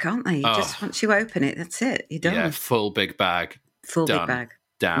crack, aren't they? Just once you open it, that's it. You're done. Yeah, full big bag. Big bag.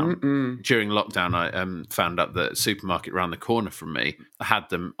 Down. Mm-mm. During lockdown, I found out that a supermarket around the corner from me had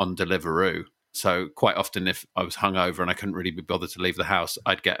them on Deliveroo. So quite often, if I was hungover and I couldn't really be bothered to leave the house,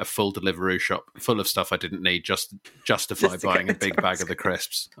 I'd get a full Deliveroo shop full of stuff I didn't need, just justify buying a big bag of the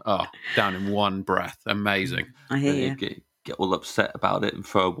crisps. Oh, down in one breath. Amazing. I hear you. Get all upset about it and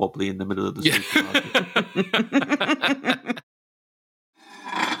throw a wobbly in the middle of the supermarket.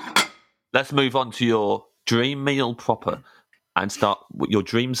 Let's move on to your dream meal proper and start with your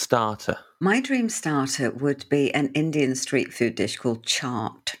dream starter. My dream starter would be an Indian street food dish called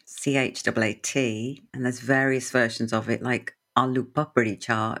chaat, C-H-A-A-T, and there's various versions of it, like aloo papri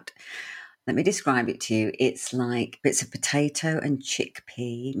chaat. Let me describe it to you. It's like bits of potato and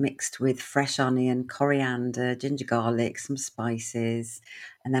chickpea mixed with fresh onion, coriander, ginger garlic, some spices.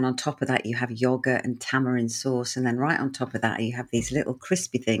 And then on top of that, you have yogurt and tamarind sauce. And then right on top of that, you have these little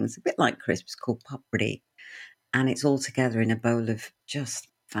crispy things, a bit like crisps, called papri. And it's all together in a bowl of just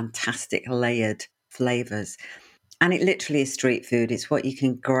fantastic layered flavours. And it literally is street food. It's what you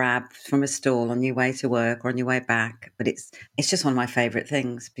can grab from a stall on your way to work or on your way back. But it's just one of my favourite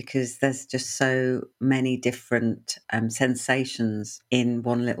things because there's just so many different sensations in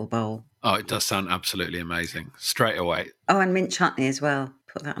one little bowl. Oh, it does sound absolutely amazing. Straight away. Oh, and mint chutney as well.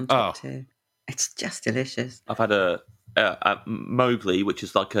 Put that on top too. It's just delicious. I've had a Mowgli, which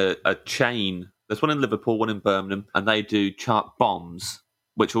is like a chain. There's one in Liverpool, one in Birmingham, and they do chaat bombs,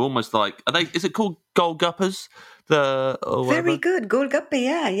 which are almost like, is it called Golgappas? Very good,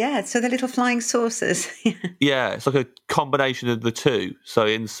 Golgappa, yeah. So the little flying saucers. Yeah, it's like a combination of the two. So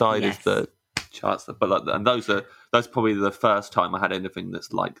inside is the chaat stuff, and that's probably the first time I had anything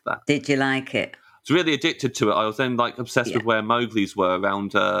that's like that. Did you like it? I was really addicted to it. I was then obsessed with where Mowgli's were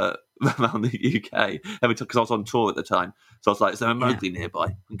around the UK every time because I was on tour at the time. So I was like, is there a Mowgli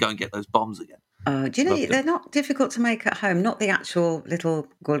nearby? And go and get those bombs again. Do you know, they're not difficult to make at home, not the actual little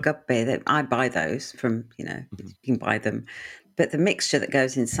golgappe. I buy those from, you can buy them. But the mixture that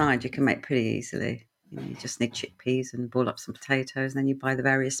goes inside, you can make pretty easily. You just need chickpeas and boil up some potatoes, and then you buy the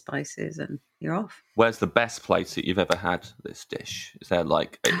various spices and you're off. Where's the best place that you've ever had this dish? Is there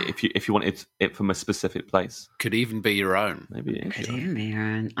if you wanted it from a specific place? Could even be your own. Maybe Could even be your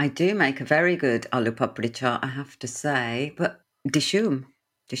own. I do make a very good aloo papri chaat, I have to say, but Dishoom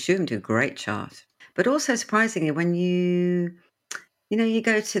do a great chaat. But also surprisingly, when you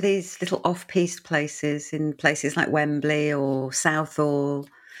go to these little off-piste places in places like Wembley or Southall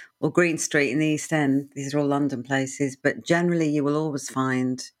or Green Street in the East End, these are all London places, but generally you will always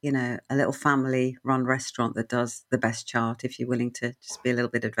find, a little family-run restaurant that does the best chaat if you're willing to just be a little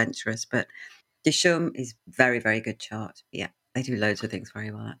bit adventurous. But Dishoom is very, very good chaat. Yeah, they do loads of things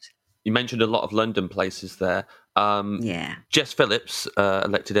very well, actually. You mentioned a lot of London places there. Jess Phillips,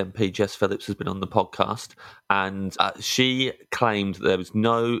 elected MP Jess Phillips, has been on the podcast, and she claimed there was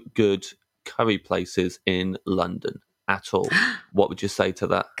no good curry places in London at all. What would you say to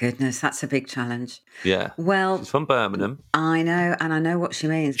that? Goodness, that's a big challenge. Yeah. Well, she's from Birmingham. I know, and I know what she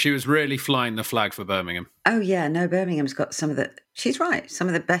means. She was really flying the flag for Birmingham. Oh, yeah. No, Birmingham's got she's right, some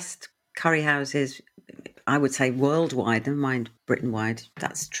of the best curry houses, I would say worldwide, never mind Britain-wide.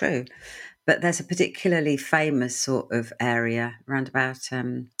 That's true. But there's a particularly famous sort of area around about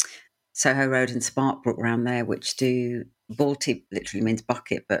Soho Road and Sparkbrook around there, which do Balti, literally means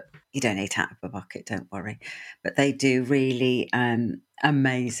bucket, but you don't eat out of a bucket, don't worry. But they do really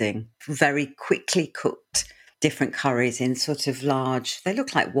amazing, very quickly cooked different curries in sort of large, they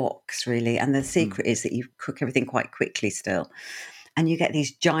look like woks really. And the secret is that you cook everything quite quickly still. And you get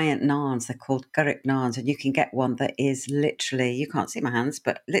these giant naans, they're called gurrick naans, and you can get one that is literally, you can't see my hands,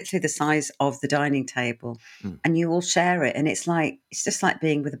 but literally the size of the dining table. And you all share it. And it's just like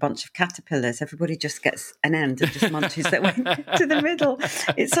being with a bunch of caterpillars. Everybody just gets an end and just munches their way to the middle.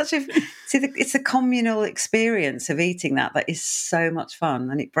 It's it's a communal experience of eating that is so much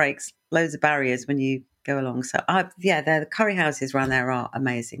fun. And it breaks loads of barriers when you go along. So, the curry houses around there are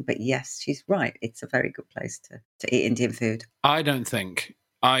amazing. But yes, she's right. It's a very good place to eat Indian food. I don't think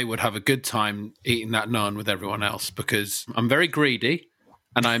I would have a good time eating that naan with everyone else because I'm very greedy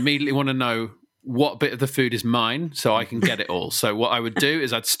and I immediately want to know what bit of the food is mine so I can get it all. So what I would do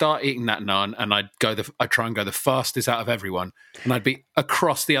is I'd start eating that naan and I'd try and go the fastest out of everyone, and I'd be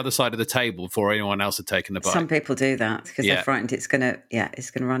across the other side of the table before anyone else had taken the bite. Some people do that because they're frightened it's gonna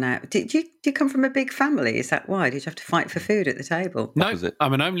run out. Do you come from a big family? Is that why? Did you have to fight for food at the table? No,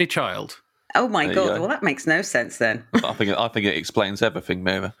 I'm an only child. Oh my God! Well, that makes no sense then. I think it explains everything,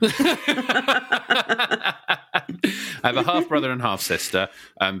 Mira. I have a half brother and half sister,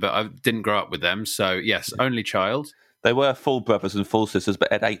 but I didn't grow up with them. So yes, only child. They were full brothers and full sisters, but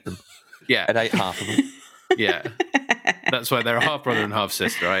Ed ate them. Yeah, Ed ate half of them. Yeah, that's why they're a half brother and half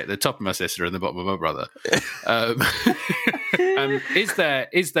sister, right? The top of my sister and the bottom of my brother.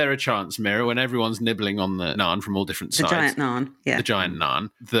 Is there a chance, Mira, when everyone's nibbling on the naan from all different sides, the giant naan,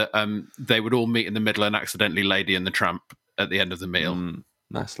 that they would all meet in the middle and accidentally Lady and the Tramp at the end of the meal?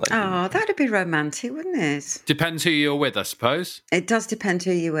 Nice lady. Oh, that'd be romantic, wouldn't it? Depends who you're with, I suppose. It does depend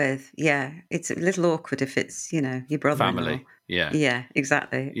who you're with. Yeah, it's a little awkward if it's your brother-in-law. Family. Yeah,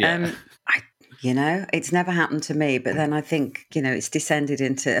 exactly. Yeah. It's never happened to me, but then I think, it's descended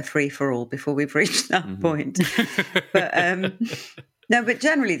into a free-for-all before we've reached that point. But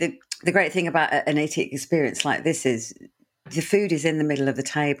generally the great thing about an eating experience like this is the food is in the middle of the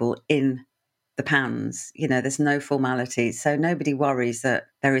table in the pans. There's no formality, so nobody worries that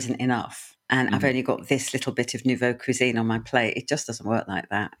there isn't enough. And I've only got this little bit of nouveau cuisine on my plate. It just doesn't work like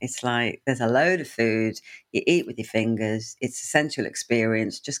that. It's like there's a load of food. You eat with your fingers. It's a sensual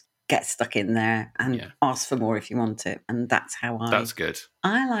experience. Just get stuck in there and ask for more if you want it. And that's how That's good.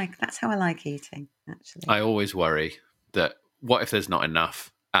 That's how I like eating, actually. I always worry that what if there's not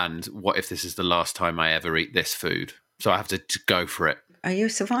enough? And what if this is the last time I ever eat this food? So I have to go for it. Are you a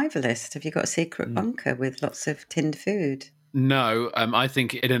survivalist? Have you got a secret bunker with lots of tinned food? No, I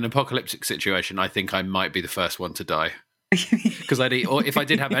think in an apocalyptic situation, I think I might be the first one to die. Because if I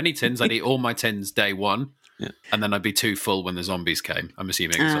did have any tins, I'd eat all my tins day one. Yeah. And then I'd be too full when the zombies came. I'm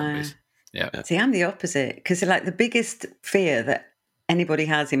assuming it's zombies. Yeah. See, I'm the opposite because the biggest fear that anybody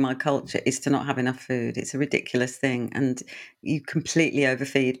has in my culture is to not have enough food. It's a ridiculous thing, and you completely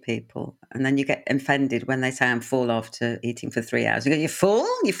overfeed people, and then you get offended when they say I'm full after eating for 3 hours. You go, "You're full?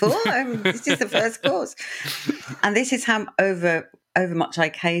 You're full? This is the first course." And this is how over much I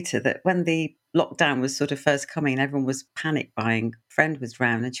cater that when the lockdown was sort of first coming and everyone was panic buying, a friend was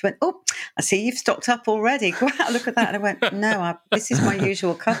round and she went, "Oh, I see you've stocked up already. Go out, look at that." And I went, "No, this is my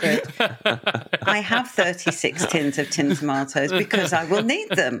usual cupboard. I have 36 tins of tinned tomatoes because I will need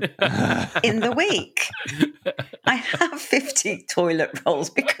them in the week. I have 50 toilet rolls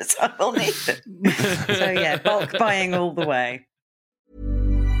because I will need them." So bulk buying all the way.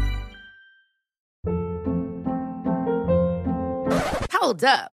 Hold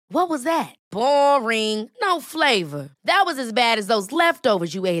up. What was that? Boring. No flavor. That was as bad as those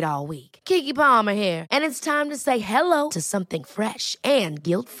leftovers you ate all week. Keke Palmer here. And it's time to say hello to something fresh and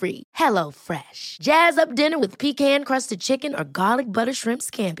guilt-free. Hello Fresh. Jazz up dinner with pecan-crusted chicken or garlic butter shrimp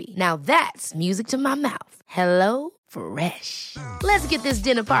scampi. Now that's music to my mouth. Hello Fresh. Let's get this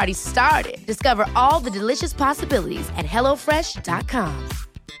dinner party started. Discover all the delicious possibilities at HelloFresh.com.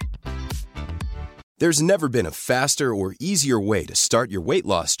 There's never been a faster or easier way to start your weight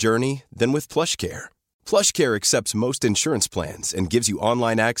loss journey than with PlushCare. PlushCare accepts most insurance plans and gives you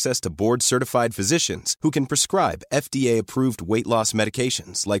online access to board-certified physicians who can prescribe FDA-approved weight loss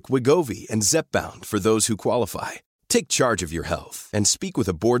medications like Wegovy and Zepbound for those who qualify. Take charge of your health and speak with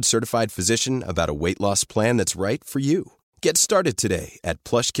a board-certified physician about a weight loss plan that's right for you. Get started today at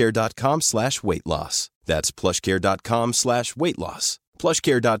plushcare.com/weightloss. That's plushcare.com/weightloss.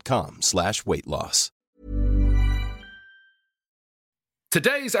 plushcare.com/weightloss.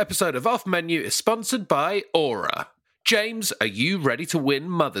 Today's episode of Off Menu is sponsored by Aura. James, are you ready to win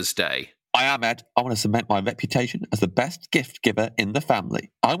Mother's Day? I am, Ed. I want to cement my reputation as the best gift giver in the family.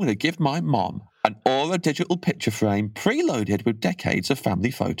 I'm going to give my mom an Aura digital picture frame preloaded with decades of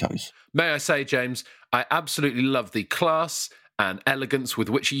family photos. May I say, James, I absolutely love the class and elegance with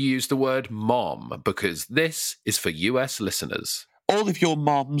which you use the word mom, because this is for US listeners. All of your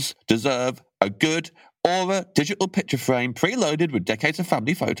moms deserve a good Aura digital picture frame preloaded with decades of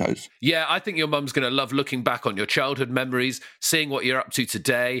family photos. Yeah, I think your mum's going to love looking back on your childhood memories, seeing what you're up to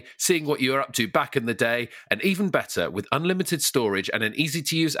today, seeing what you were up to back in the day, and even better, with unlimited storage and an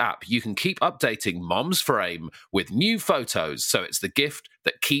easy-to-use app, you can keep updating Mom's Frame with new photos, so it's the gift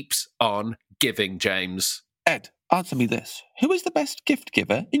that keeps on giving, James. Ed, answer me this. Who is the best gift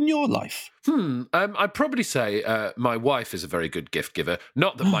giver in your life? I'd probably say my wife is a very good gift giver.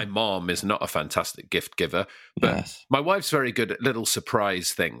 Not that my mom is not a fantastic gift giver, but my wife's very good at little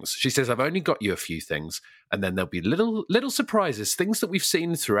surprise things. She says, I've only got you a few things, and then there'll be little surprises, things that we've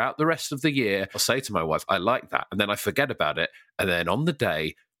seen throughout the rest of the year. I'll say to my wife, I like that, and then I forget about it, and then on the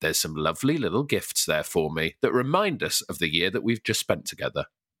day, there's some lovely little gifts there for me that remind us of the year that we've just spent together.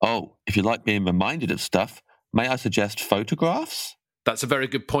 Oh, if you like being reminded of stuff, may I suggest photographs? That's a very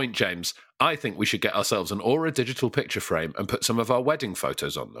good point, James. I think we should get ourselves an Aura digital picture frame and put some of our wedding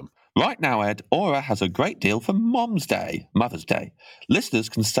photos on them. Right now, Ed, Aura has a great deal for Mother's Day. Listeners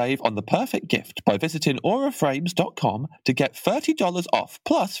can save on the perfect gift by visiting auraframes.com to get $30 off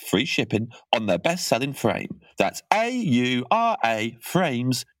plus free shipping on their best-selling frame. That's AURA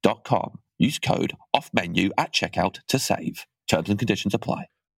frames.com. Use code OFFMENU at checkout to save. Terms and conditions apply.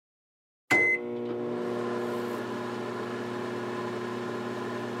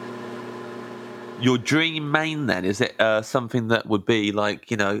 Your dream main, then, is it something that would be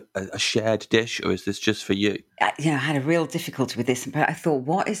like, a shared dish, or is this just for you? I had a real difficulty with this, but I thought,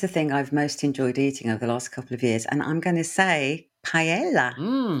 what is the thing I've most enjoyed eating over the last couple of years? And I'm going to say paella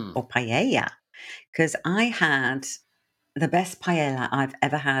or paella, because I had the best paella I've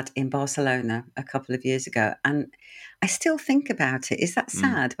ever had in Barcelona a couple of years ago. And I still think about it. Is that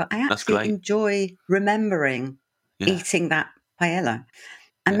sad? But I actually enjoy remembering eating that paella.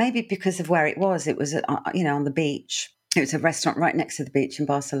 And maybe because of where it was on the beach. It was a restaurant right next to the beach in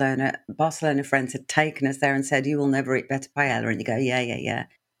Barcelona. Barcelona friends had taken us there and said, you will never eat better paella. And you go, yeah.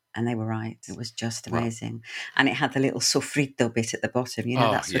 And they were right. It was just amazing. Wow. And it had the little sofrito bit at the bottom,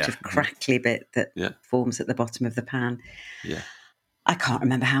 that sort of crackly bit that forms at the bottom of the pan. Yeah. I can't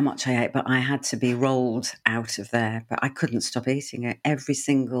remember how much I ate, but I had to be rolled out of there. But I couldn't stop eating it. Every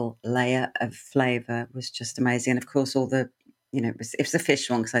single layer of flavour was just amazing. And of course, all the it was a fish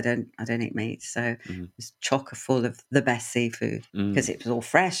one because I don't eat meat, so it was chocker full of the best seafood because it was all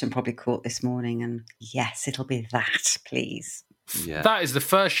fresh and probably caught this morning. And yes, it'll be that, please. Yeah. That is the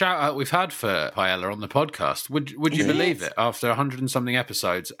first shout out we've had for paella on the podcast. Would you believe it? After 100 and something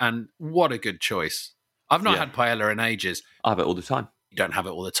episodes, and what a good choice. I've not had paella in ages. I have it all the time. You don't have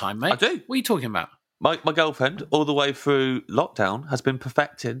it all the time, mate? I do. What are you talking about? My girlfriend, all the way through lockdown, has been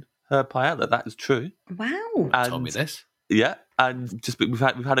perfecting her paella. That is true. Wow. And told me this. Yeah, and just we've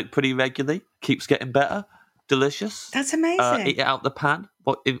had it pretty regularly. Keeps getting better. Delicious. That's amazing. Eat it out the pan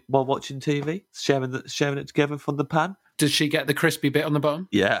while watching TV, sharing it together from the pan. Does she get the crispy bit on the bottom?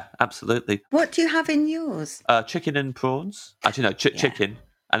 Yeah, absolutely. What do you have in yours? Chicken and prawns. Actually, no, chicken.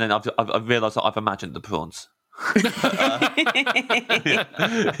 And then I've realised that I've imagined the prawns. It's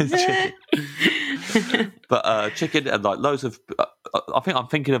chicken. But chicken and like loads of. I think I'm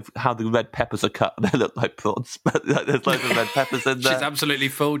thinking of how the red peppers are cut. They look like prawns, but there's loads of red peppers in there. She's absolutely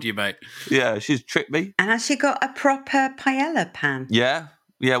fooled you, mate. Yeah, she's tricked me. And has she got a proper paella pan? Yeah.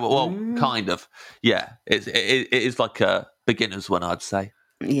 Well, kind of. Yeah, it is like a beginner's one, I'd say.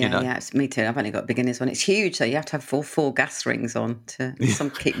 Yeah, it's me too. I've only got a beginner's one. It's huge, so you have to have four gas rings on to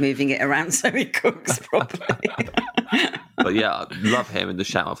keep moving it around so it cooks properly. But yeah, I love hearing the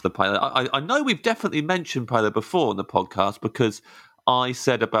shout out for the paella. I know we've definitely mentioned paella before on the podcast because I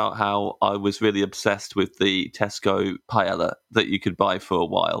said about how I was really obsessed with the Tesco paella that you could buy for a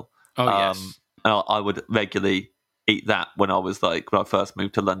while. Oh, yes. I would regularly eat that when I first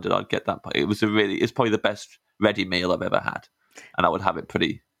moved to London. I'd get that. It's probably the best ready meal I've ever had. And I would have it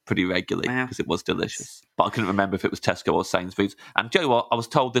pretty regularly because it was delicious. But I couldn't remember if it was Tesco or Sainsbury's. And do you know what? I was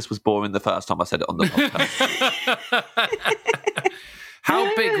told this was boring the first time I said it on the podcast.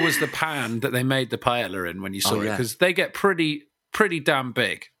 How big was the pan that they made the paella in when you saw it? Because they get pretty damn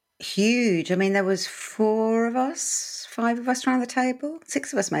big. Huge. I mean, there was 5 of us around the table,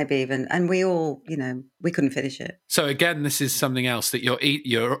 6 of us maybe even, and we all, we couldn't finish it. So again, this is something else that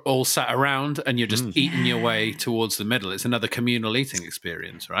you're all sat around and you're just eating your way towards the middle. It's another communal eating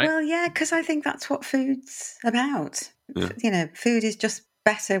experience, right? Well, yeah, because I think that's what food's about. Yeah. Food is just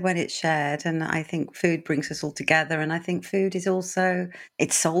better when it's shared, and I think food brings us all together, and I think food is also,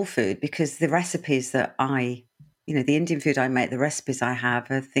 it's soul food because the recipes that the Indian food I make, the recipes I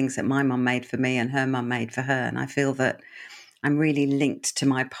have are things that my mum made for me and her mum made for her. And I feel that I'm really linked to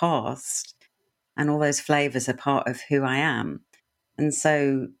my past and all those flavours are part of who I am. And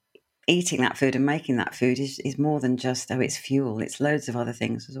so eating that food and making that food is more than just, it's fuel. It's loads of other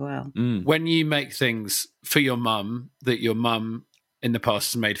things as well. When you make things for your mum that your mum in the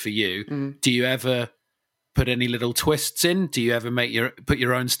past has made for you, do you ever put any little twists in? Do you ever put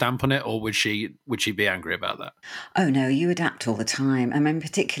your own stamp on it, or would she be angry about that? Oh no, you adapt all the time. I mean,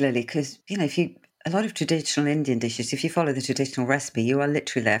 particularly because if you a lot of traditional Indian dishes, if you follow the traditional recipe, you are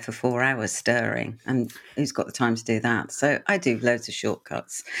literally there for 4 hours stirring. And who's got the time to do that? So I do loads of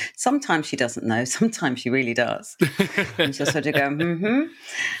shortcuts. Sometimes she doesn't know. Sometimes she really does. And she'll sort of go,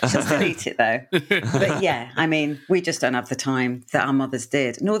 She'll still eat it, though. But yeah, I mean, we just don't have the time that our mothers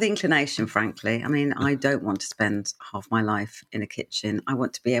did, nor the inclination, frankly. I mean, I don't want to spend half my life in a kitchen. I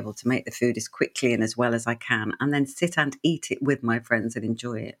want to be able to make the food as quickly and as well as I can, and then sit and eat it with my friends and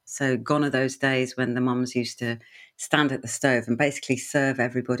enjoy it. So gone are those days when the mums used to stand at the stove and basically serve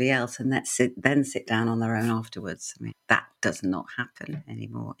everybody else and then sit down on their own afterwards. I mean, that does not happen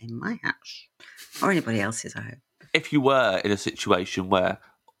anymore in my house or anybody else's, I hope. If you were in a situation where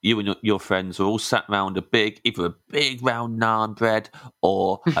you and your friends are all sat around either a big round naan bread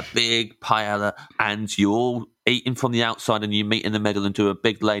or a big paella, and you're all eating from the outside and you meet in the middle and do a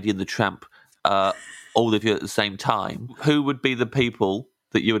big Lady and the Tramp, all of you at the same time, who would be the people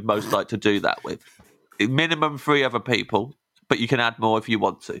that you would most like to do that with? Minimum 3 other people, but you can add more if you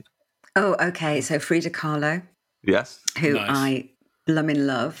want to. Oh, okay. So Frida Kahlo. Yes. Who Nice. I blooming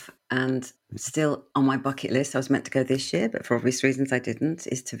love and still on my bucket list. I was meant to go this year, but for obvious reasons I didn't,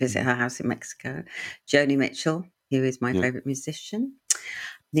 is to visit her house in Mexico. Joni Mitchell, who is my favourite musician.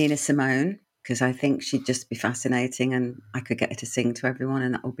 Nina Simone, because I think she'd just be fascinating and I could get her to sing to everyone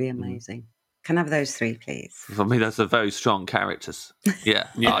and that would be amazing. Can I have those 3, please? For me, those are very strong characters. Yeah.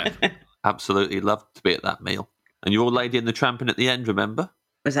 I'd absolutely love to be at that meal. And you're all Lady and the Tramping at the end, remember?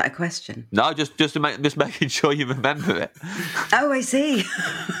 Was that a question? No, just making sure you remember it. Oh, I see.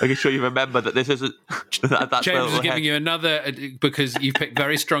 Making sure you remember that this isn't... That's James is giving you another, because you picked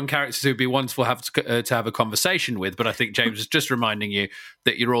very strong characters who would be wonderful to have a conversation with, but I think James is just reminding you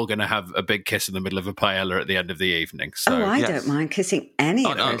that you're all going to have a big kiss in the middle of a paella at the end of the evening. So, I don't mind kissing any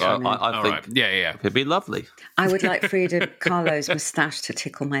of those women. I think Yeah. it'd be lovely. I would like Frida Kahlo's moustache to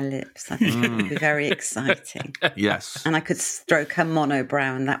tickle my lips. I think that would be very exciting. Yes. And I could stroke her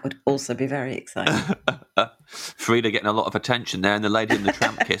monobrow, and that would also be very exciting. Frida getting a lot of attention there, and the Lady in the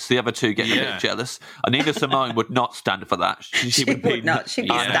Tramp kiss. The other two getting a bit jealous. Anita Simone would not stand for that. She would not. She'd be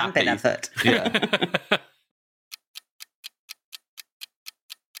stamping her foot. Yeah.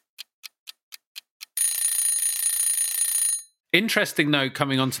 Interesting, though,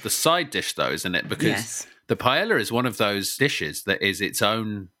 coming on to the side dish, though, isn't it? Because the paella is one of those dishes that is its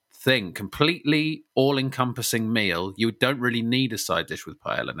own thing, completely all-encompassing meal. You don't really need a side dish with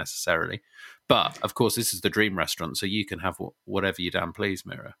paella necessarily. But, of course, this is the dream restaurant, so you can have whatever you damn please,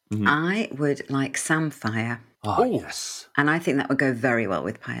 Mira. Mm-hmm. I would like samphire. Oh, yes. And I think that would go very well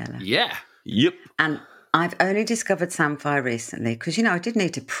with paella. Yeah. Yep. And I've only discovered samphire recently because, I didn't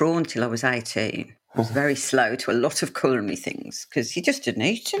eat a prawn till I was 18. I was very slow to a lot of culinary things because you just didn't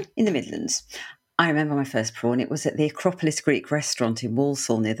eat them in the Midlands. I remember my first prawn. It was at the Acropolis Greek restaurant in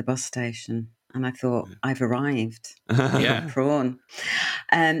Walsall near the bus station. And I thought, I've arrived. Yeah. Prawn.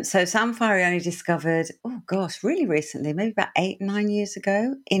 So samphire I only discovered, really recently, maybe about 8-9 years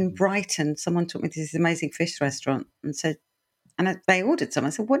ago in Brighton. Someone took me to this amazing fish restaurant and said, they ordered some. I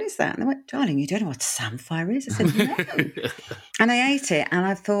said, what is that? And they went, darling, you don't know what samphire is? I said, no. And I ate it and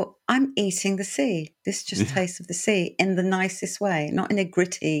I thought, I'm eating the sea. This just tastes of the sea in the nicest way, not in a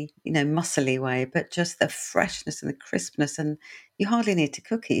gritty, muscly way, but just the freshness and the crispness. And you hardly need to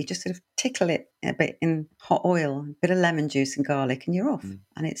cook it. You just sort of tickle it a bit in hot oil, a bit of lemon juice and garlic, and you're off.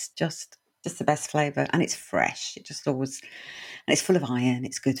 And it's just the best flavour. And it's fresh. It just always... And it's full of iron.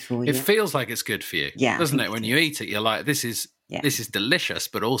 It's good for you. It feels like it's good for you, doesn't it? When you eat it, you're like, this is delicious,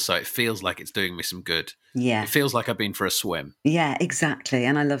 but also it feels like it's doing me some good. Yeah. It feels like I've been for a swim. Yeah, exactly.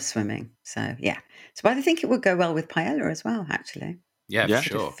 And I love swimming. So, yeah. So I think it would go well with paella as well, actually. Yeah, for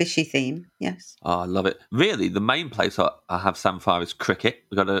sure. Fishy theme, yes. Oh, I love it. Really, the main place I have samphire is Cricket.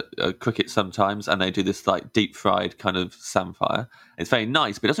 We've got a Cricket sometimes, and they do this like deep fried kind of samphire. It's very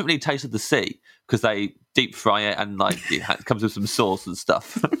nice, but it doesn't really taste of the sea because they deep fry it and it comes with some sauce and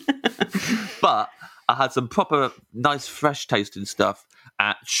stuff. But I had some proper nice fresh tasting stuff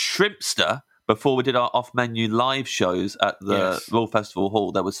at Shrimpster before we did our off-menu live shows at the Royal Festival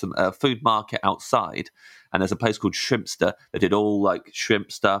Hall. There was some food market outside, and there's a place called Shrimpster that did all shrimp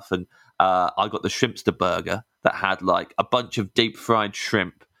stuff, and I got the Shrimpster burger that had a bunch of deep fried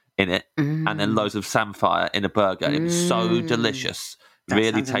shrimp in it, and then loads of samphire in a burger. It was so delicious,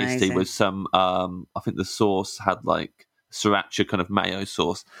 really tasty. Amazing. With some, I think the sauce had sriracha kind of mayo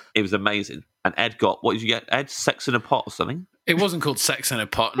sauce. It was amazing. And Ed got, what did you get, Ed? Sex in a Pot or something? It wasn't called Sex in a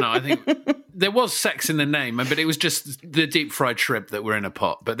Pot. No, I think there was sex in the name, but it was just the deep fried shrimp that were in a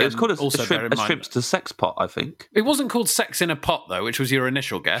pot. But then it was called also a shrimps to sex pot, I think. It wasn't called sex in a pot though, which was your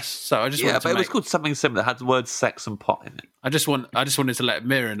initial guess. So I just wanted to it was called something similar. It had the word sex and pot in it. I just wanted to let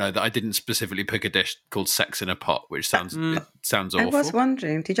Mira know that I didn't specifically pick a dish called sex in a pot, which sounds awful. I was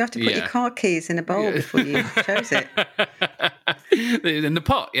wondering, did you have to put your car keys in a bowl before you chose it? In the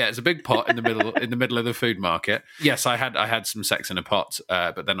pot, yeah, it's a big pot in the middle of the food market. Yes, I had some sex in a pot,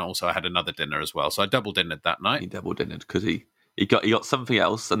 but then also I had another dinner as well. So I double dinnered that night. He double dinnered because he got something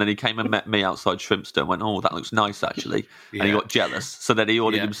else, and then he came and met me outside Shrimpster and went, "Oh, that looks nice, actually." And he got jealous, so then he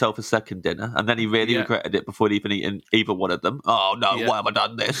ordered himself a second dinner, and then he really regretted it before he'd even eaten either one of them. Oh no, why have I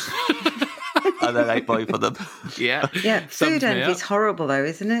done this? And then ate both of them. Yeah. Food envy is horrible, though,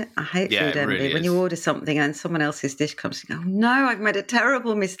 isn't it? I hate food envy. Really when you order something and someone else's dish comes, you go, "Oh no, I've made a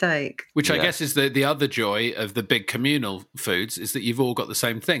terrible mistake." Which I guess is the other joy of the big communal foods is that you've all got the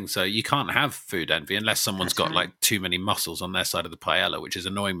same thing. So you can't have food envy unless someone's got like too many mussels on their side of the paella, which is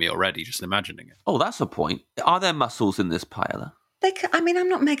annoying me already just imagining it. Oh, that's a point. Are there mussels in this paella? I'm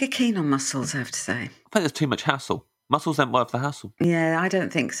not mega keen on mussels, I have to say. I think there's too much hassle. Mussels aren't worth the hassle. Yeah, I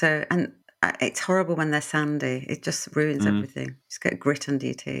don't think so. And it's horrible when they're sandy. It just ruins everything. Just get grit under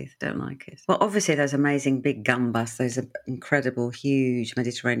your teeth. Don't like it. Well, obviously, those amazing big gambas, those are incredible, huge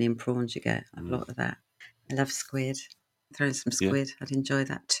Mediterranean prawns you get. A lot of that. I love squid. Throw in some squid. Yeah. I'd enjoy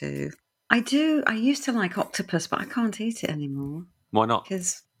that too. I do. I used to like octopus, but I can't eat it anymore. Why not?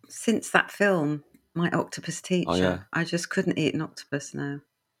 Because since that film, My Octopus Teacher, I just couldn't eat an octopus now.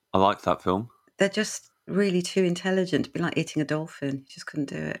 I liked that film. They're just really too intelligent. It'd be like eating a dolphin. You just couldn't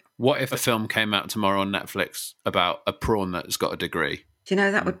do it. What if a film came out tomorrow on Netflix about a prawn that's got a degree? Do you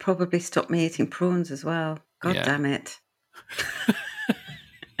know, that would probably stop me eating prawns as well. God damn it.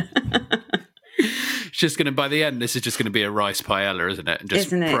 It's just going to, by the end, this is just going to be a rice paella, isn't it? And just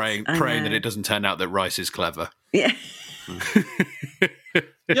praying that it doesn't turn out that rice is clever. Yeah.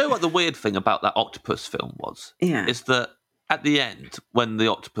 You know what the weird thing about that octopus film was? Yeah. Is that at the end, when the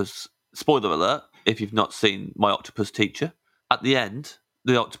octopus, spoiler alert, if you've not seen My Octopus Teacher, at the end,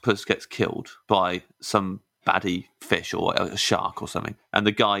 the octopus gets killed by some baddie fish or a shark or something. And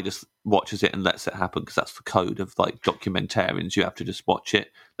the guy just watches it and lets it happen because that's the code of like documentarians. You have to just watch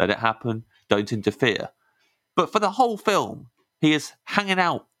it, let it happen, don't interfere. But for the whole film, he is hanging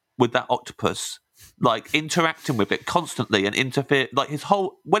out with that octopus, like interacting with it constantly and interfere. Like his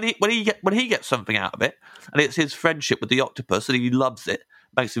whole when he gets something out of it, and it's his friendship with the octopus and he loves it,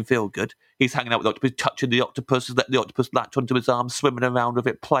 makes him feel good. He's hanging out with the octopus, touching the octopus, letting the octopus latch onto his arm, swimming around with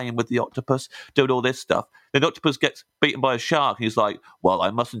it, playing with the octopus, doing all this stuff. Then the octopus gets beaten by a shark, and he's like, "Well, I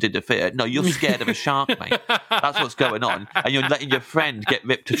mustn't interfere." No, you're scared of a shark, mate. That's what's going on. And you're letting your friend get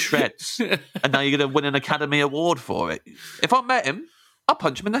ripped to shreds. And now you're going to win an Academy Award for it. If I met him, I'll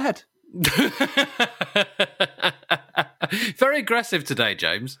punch him in the head. Very aggressive today,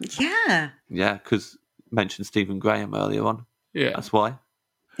 James. Yeah. Yeah, because mentioned Stephen Graham earlier on. Yeah. That's why.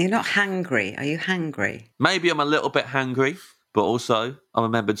 You're not hangry. Are you hangry? Maybe I'm a little bit hangry, but also I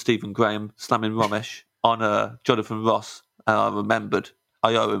remembered Stephen Graham slamming Ramesh on Jonathan Ross, and I remembered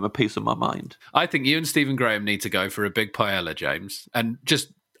I owe him a piece of my mind. I think you and Stephen Graham need to go for a big paella, James, and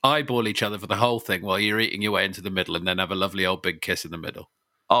just eyeball each other for the whole thing while you're eating your way into the middle, and then have a lovely old big kiss in the middle.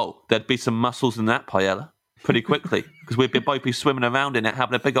 Oh, there'd be some mussels in that paella pretty quickly, because we'd both be swimming around in it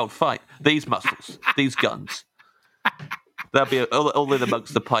having a big old fight. These mussels, these guns. That'd be all in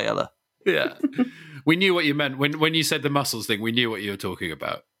amongst the paella. Yeah. We knew what you meant. When you said the mussels thing, we knew what you were talking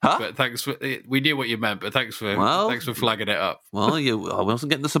about. Huh? But we knew what you meant, but thanks for flagging it up. Well, I wasn't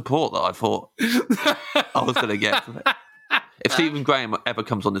getting the support that I thought I was going to get from it. If Stephen Graham ever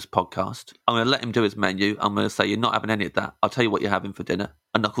comes on this podcast, I'm going to let him do his menu. I'm going to say, you're not having any of that. I'll tell you what you're having for dinner.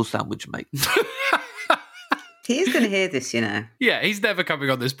 A knuckle sandwich, mate. He is going to hear this, you know. Yeah, he's never coming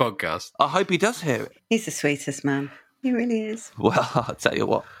on this podcast. I hope he does hear it. He's the sweetest man. He really is. Well, I'll tell you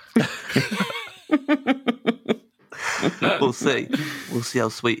what. We'll see. We'll see how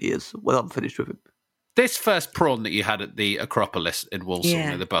sweet he is when I'm finished with him. This first prawn that you had at the Acropolis in Walsall,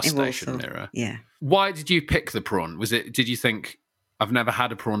 near the bus station, Mira. Yeah. Why did you pick the prawn? Did you think, I've never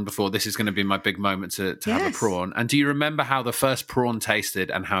had a prawn before, this is going to be my big moment to have a prawn? And do you remember how the first prawn tasted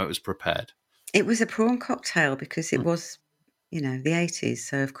and how it was prepared? It was a prawn cocktail because it was, the 80s.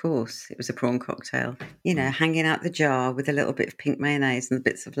 So, of course, it was a prawn cocktail, hanging out the jar with a little bit of pink mayonnaise and the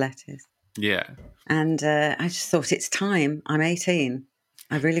bits of lettuce. Yeah. And I just thought, it's time. I'm 18.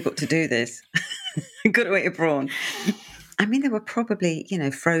 I've really got to do this. I've got to eat a prawn. I mean, there were probably,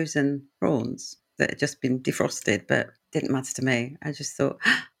 frozen prawns that had just been defrosted, but didn't matter to me. I just thought,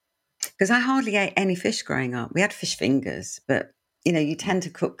 because I hardly ate any fish growing up. We had fish fingers, but, you tend to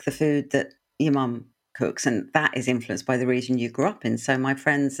cook the food that, your mum cooks, and that is influenced by the region you grew up in. So my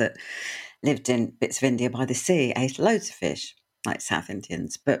friends that lived in bits of India by the sea ate loads of fish, like South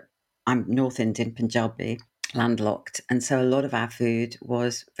Indians, but I'm North Indian, Punjabi, landlocked, and so a lot of our food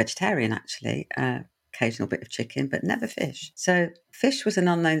was vegetarian, actually. Occasional bit of chicken, but never fish. So fish was an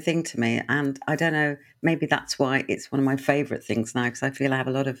unknown thing to me, and I don't know, maybe that's why it's one of my favourite things now, because I feel I have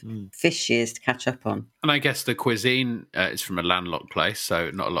a lot of fish years to catch up on. And I guess the cuisine is from a landlocked place, so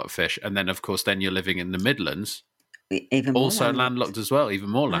not a lot of fish. And then, of course, then you're living in the Midlands. Even more also landlocked as well, even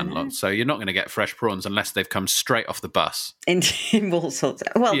more landlocked. So you're not going to get fresh prawns unless they've come straight off the bus. In all sorts.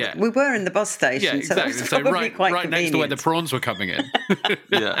 Well, we were in the bus station, yeah, exactly. So that was probably right next to where the prawns were coming in.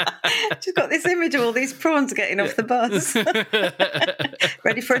 Yeah. Just got this image of all these prawns getting off the bus.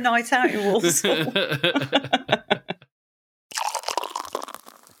 Ready for a night out in Walsall.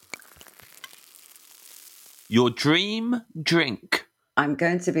 Your dream drink. I'm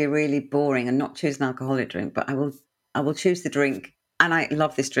going to be really boring and not choose an alcoholic drink, but I will choose the drink. And I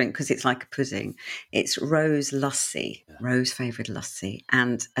love this drink because it's like a pudding. It's rose lassi, Rose favourite lassi.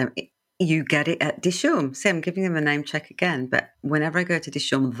 And you get it at Dishoom. See, I'm giving them a name check again, but whenever I go to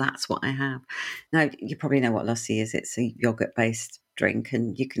Dishoom, that's what I have. Now, you probably know what lassi is. It's a yogurt-based drink,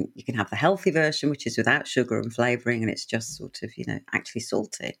 and you can have the healthy version, which is without sugar and flavouring, and it's just sort of, actually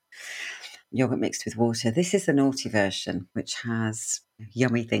salty. Yogurt mixed with water. This is the naughty version, which has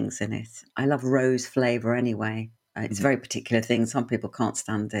yummy things in it. I love rose flavour anyway. It's a very particular thing. Some people can't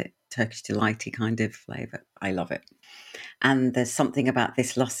stand it. Turkish delighty kind of flavour. I love it. And there's something about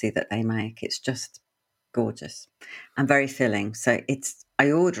this lassi that they make. It's just gorgeous and very filling. So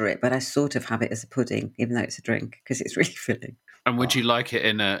I order it, but I sort of have it as a pudding, even though it's a drink, because it's really filling. And would you like it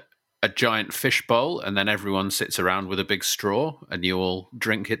in a giant fish bowl, and then everyone sits around with a big straw and you all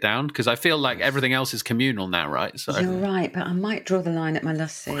drink it down? Because I feel like everything else is communal now, right? So you're right, but I might draw the line at my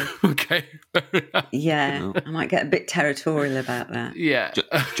lassi. Okay. Yeah, I might get a bit territorial about that. Yeah.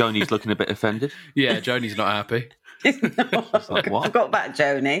 Joni's looking a bit offended. Yeah, Joni's not happy. Like, what? I forgot about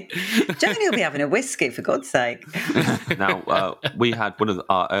Joni. Joni will be having a whiskey, for God's sake. Now, we had one of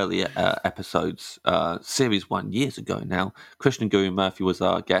our earlier episodes, series 1 years ago now. Krishnan Guru Murphy was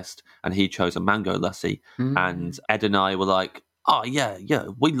our guest, and he chose a mango lassi. And Ed and I were like, oh, yeah,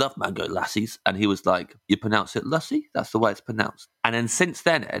 we love mango lassis. And he was like, you pronounce it lassi? That's the way it's pronounced. And then since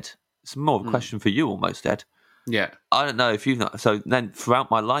then, Ed, it's more of a question for you almost, Ed. Yeah. I don't know if you've not. So then throughout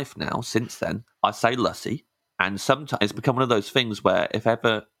my life now, since then, I say lassi. And sometimes it's become one of those things where if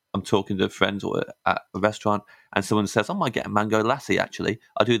ever I'm talking to friends or at a restaurant and someone says, I might get a mango lassi, actually,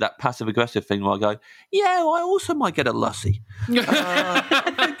 I do that passive-aggressive thing where I go, yeah, I also might get a lassi.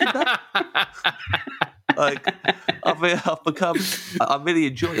 I really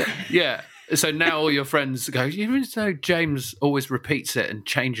enjoy it. Yeah. So now all your friends go, you know, James always repeats it and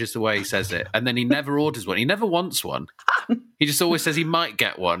changes the way he says it, and then he never orders one. He never wants one. He just always says he might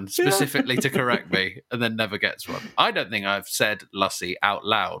get one specifically to correct me, and then never gets one. I don't think I've said lassi out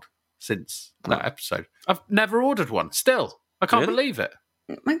loud since that episode. I've never ordered one. Still, I can't believe it.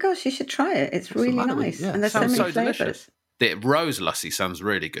 My gosh, you should try it. It's really nice, and there's so many flavours. The rose lassi sounds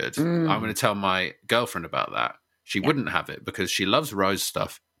really good. I'm going to tell my girlfriend about that. She wouldn't have it because she loves rose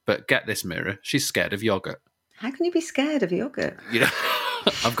stuff. But get this, Mira, she's scared of yogurt. How can you be scared of yogurt?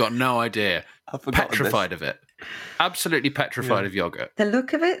 I've got no idea. Petrified of it. Absolutely petrified of yogurt. The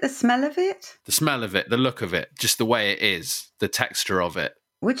look of it, the smell of it? The smell of it, the look of it, just the way it is, the texture of it.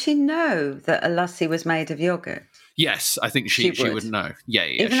 Would she know that a lassi was made of yogurt? Yes, I think she would know. Yeah.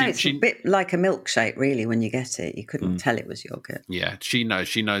 Even though it's a bit like a milkshake, really, when you get it. You couldn't tell it was yogurt. Yeah, she knows.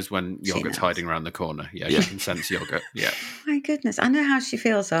 She knows when yogurt's hiding around the corner. Yeah, she can sense yogurt. Yeah. My goodness. I know how she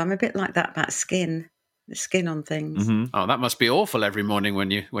feels, though. I'm a bit like that about skin. The skin on things. Oh, that must be awful every morning when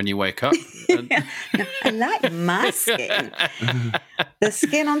you wake up. I like my skin. The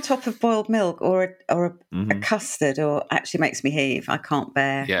skin on top of boiled milk or a custard or actually makes me heave. I can't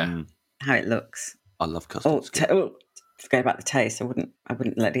bear how it looks. I love custard skin. Forget about the taste. I wouldn't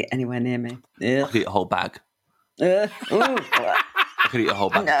let it anywhere near me. I could eat a whole bag. I could eat a whole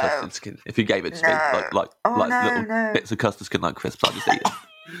bag of custard skin if you gave it to me, like little bits of custard skin like crisps. I'd just eat it.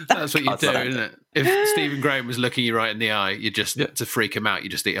 That's what you do, isn't it? If Stephen Graham was looking you right in the eye, you just to freak him out, you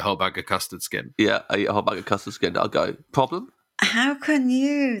just eat a whole bag of custard skin. Yeah, I eat a whole bag of custard skin. I'll go, problem? How can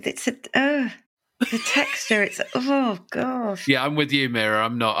you? It's the texture. It's oh gosh. Yeah, I'm with you, Mira.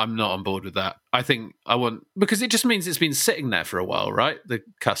 I'm not on board with that. I think I want because it just means it's been sitting there for a while, right? The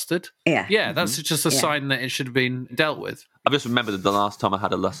custard. Yeah. Yeah, that's just a sign that it should have been dealt with. I just remembered the last time I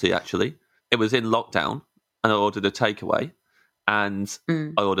had a lassi. Actually, it was in lockdown, and I ordered a takeaway. And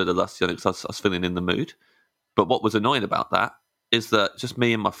I ordered a lassi on it because I was feeling in the mood. But what was annoying about that is that just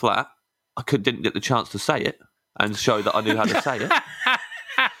me in my flat, didn't get the chance to say it and show that I knew how to say it.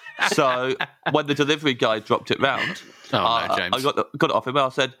 So when the delivery guy dropped it round, James. I got it off him. I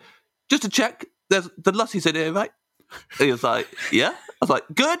said, just to check, there's the Lussie's in here, right? And he was like, yeah. I was like,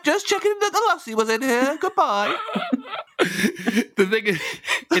 good, just checking that the Lussie was in here. Goodbye. The thing is,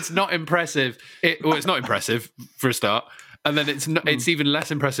 it's not impressive. It's not impressive for a start. And then it's even less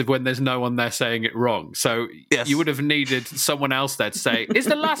impressive when there's no one there saying it wrong. So you would have needed someone else there to say, is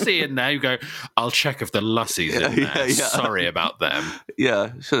the Lussie in there? You go, I'll check if the Lussie's in there. Yeah. Sorry about them.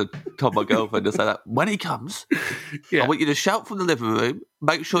 Yeah, should have told my girlfriend to say that. When he comes, I want you to shout from the living room,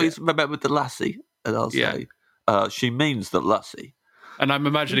 make sure he's remembered the Lassie. And I'll say, she means the Lussie. And I'm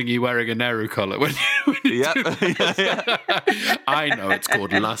imagining you wearing a Nehru collar when you do it. I know it's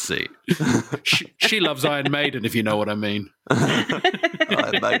called Lassie. She loves Iron Maiden, if you know what I mean.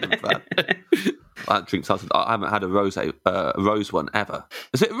 Iron Maiden fan. I drink salsa. I haven't had a rose one ever.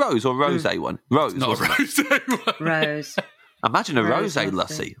 Is it rose or rosé one? Rose. Not a rosé one. Rose. Imagine a rosé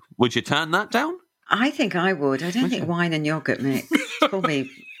Lassie. Would you turn that down? I think I would. I don't think wine and yogurt mix.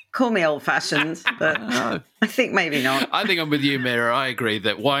 Call me old-fashioned, but I think maybe not. I think I'm with you, Mira. I agree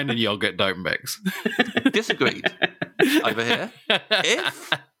that wine and yogurt don't mix. Disagreed over here.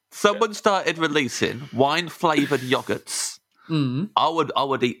 If someone started releasing wine-flavoured yogurts,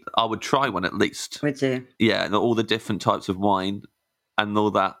 I would try one at least. Would you? Yeah, and all the different types of wine and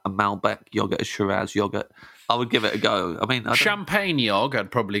all that, a Malbec yogurt, a Shiraz yogurt. I would give it a go. I mean, champagne yogurt,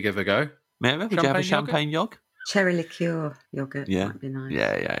 I'd probably give a go. Mira, would you have a champagne yogurt? Cherry liqueur yogurt might be nice.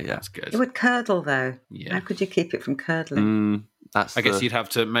 Yeah. That's good. It would curdle, though. Yeah. How could you keep it from curdling? I guess you'd have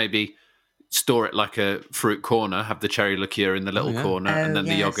to maybe store it like a fruit corner, have the cherry liqueur in the little corner, and then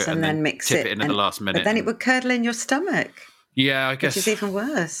the yogurt, and then mix tip it in at the last minute. But then it would curdle in your stomach. Yeah, I guess. Which is even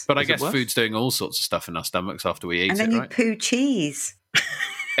worse. But I guess food's doing all sorts of stuff in our stomachs after we eat it, right? And then you poo cheese.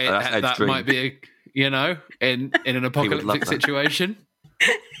 That might be, in an apocalyptic situation.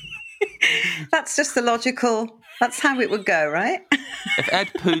 That's just the logical. That's how it would go, right? If Ed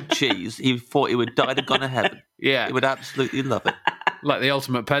pooed cheese, he thought he would die to gone to heaven. Yeah. He would absolutely love it. Like the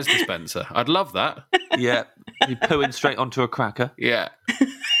ultimate Pez dispenser. I'd love that. Yeah. He'd pooing straight onto a cracker. Yeah.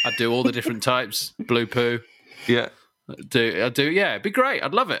 I'd do all the different types. Blue poo. Yeah. I'd do. Yeah, it'd be great.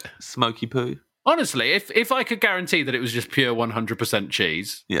 I'd love it. Smoky poo. Honestly, if I could guarantee that it was just pure 100%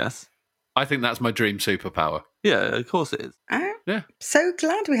 cheese. Yes. I think that's my dream superpower. Yeah, of course it is. Yeah. So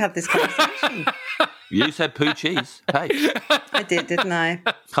glad we had this conversation. You said poo cheese. Hey. I did, didn't I?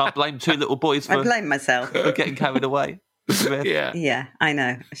 Can't blame two little boys I blame myself. for getting carried away. Yeah. Yeah, I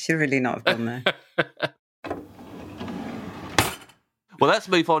know. I should really not have gone there. Well, let's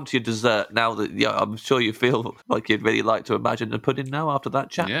move on to your dessert now that I'm sure you feel like you'd really like to imagine a pudding now after that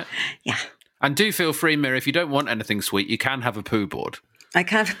chat. Yeah. And do feel free, Mira, if you don't want anything sweet, you can have a poo board. I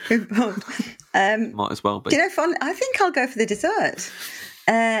can have a poo board. Might as well be. Do you know, I think I'll go for the dessert.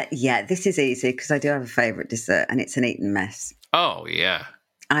 This is easy because I do have a favourite dessert and it's an Eton mess. Oh, yeah.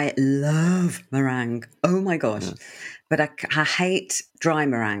 I love meringue. Oh, my gosh. Yeah. But I hate dry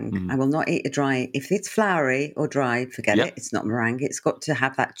meringue. I will not eat a dry. If it's floury or dry, forget it. It's not meringue. It's got to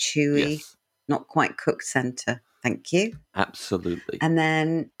have that chewy, not quite cooked centre. Thank you. Absolutely. And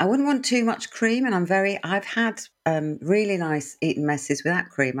then I wouldn't want too much cream. And I've had really nice Eton messes without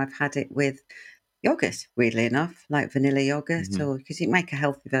cream. I've had it with yogurt, weirdly enough, like vanilla yogurt, or because you make a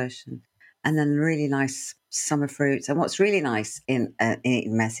healthy version. And then really nice summer fruits. And what's really nice in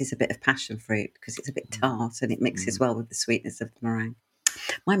Eton mess is a bit of passion fruit because it's a bit tart and it mixes well with the sweetness of the meringue.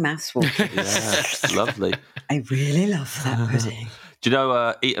 My mouth's watering. Yes, lovely. I really love that pudding. Do you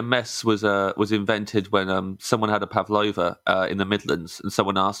know Eton mess was invented when someone had a pavlova in the Midlands and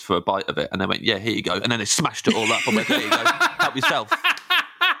someone asked for a bite of it and they went, yeah, here you go. And then they smashed it all up and went, there you go. Help yourself.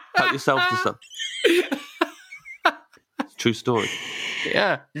 Help yourself to some. True story.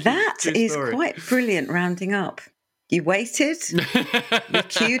 Yeah. That is quite brilliant rounding up. You waited, you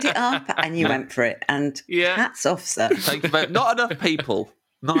queued it up, and you went for it. And hats off, sir. Thank you very much. Not enough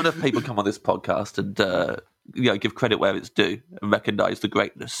people come on this podcast and give credit where it's due and recognise the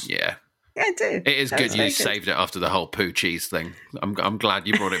greatness. Yeah. Yeah, I do. It is good you saved it after the whole poo cheese thing. I'm glad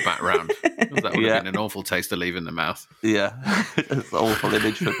you brought it back round. That would have been an awful taste to leave in the mouth. Yeah. It's an awful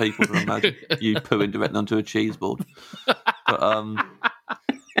image for people to imagine. You pooing directly onto a cheese board. But,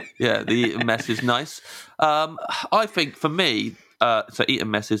 the Eton mess is nice. I think for me, so Eton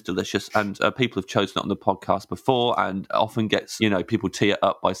mess is delicious, and people have chosen it on the podcast before, and often gets people tee it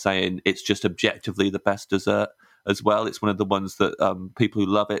up by saying it's just objectively the best dessert as well. It's one of the ones that people who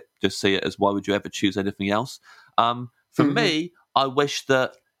love it just see it as why would you ever choose anything else? For me, I wish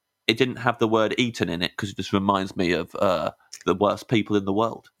that it didn't have the word eaten in it because it just reminds me of the worst people in the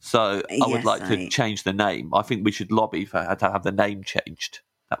world. So I would like to change the name. I think we should lobby for to have the name changed.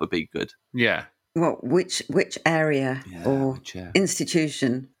 That would be good. Yeah. Well, which area or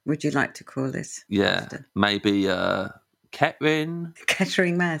institution would you like to call this? Yeah, after? Maybe Kettering.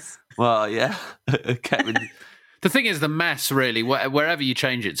 Kettering Mess. Well, yeah, Kettering. The thing is, the mess really, wherever you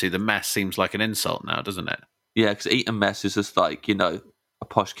change it to, the mess seems like an insult now, doesn't it? Yeah, because Eton Mess is just like, you know, a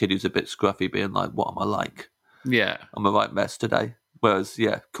posh kid who's a bit scruffy being like, what am I like? Yeah. I'm a right mess today. Whereas,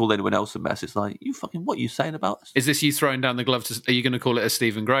 call anyone else a mess. It's like, you fucking, what are you saying about us? Is this you throwing down the glove are you going to call it a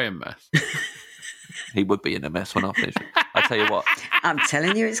Stephen Graham mess? He would be in a mess when I finish. I tell you what. I'm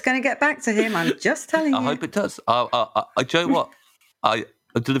telling you, it's going to get back to him. I'm just telling you. I hope it does. I do you know what? I'm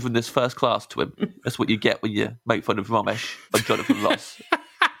delivering this first class to him. That's what you get when you make fun of Ramesh and Jonathan Ross.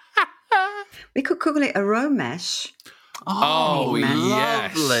 We could call it a Romesh. Oh,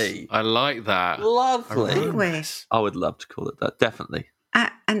 lovely. Yes. I like that. Lovely. I would love to call it that, definitely.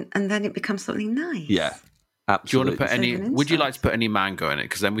 And then it becomes something nice. Yeah, absolutely. Do you want to put any? Would you like to put any mango in it?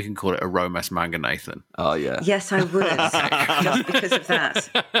 Because then we can call it a Romesh Mango Nathan. Oh yeah. Yes, I would, just because of that.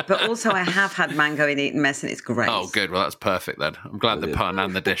 But also, I have had mango in Eton Mess, and it's great. Oh, good. Well, that's perfect then. I'm glad the pun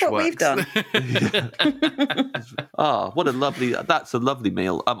and the dish what works. we've done. What a lovely. That's a lovely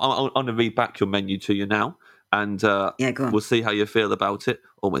meal. I'm going to read back your menu to you now. And go on. We'll see how you feel about it.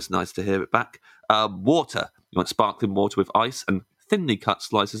 Almost nice to hear it back. Water. You want sparkling water with ice and thinly cut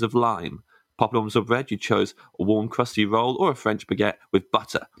slices of lime. Poppadoms or bread, you chose a warm crusty roll or a French baguette with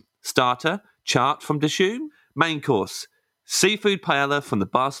butter. Starter, chaat from Dishoom. Main course, seafood paella from the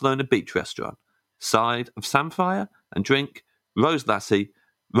Barcelona Beach Restaurant. Side of samphire and drink, rose lassie.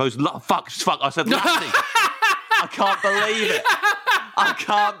 Fuck, I said lassie. I can't believe it. I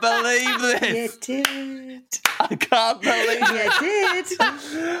can't believe this. You did. I can't believe You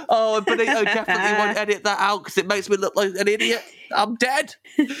did. Oh, but I definitely won't edit that out because it makes me look like an idiot. I'm dead.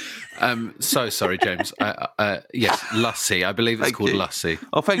 So sorry, James. Yes, lassie. I believe it's called lassie.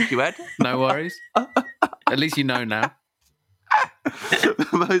 Oh, thank you, Ed. No worries. At least you know now.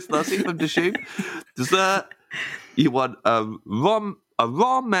 Most lassie from Dishoom. Dessert. You want a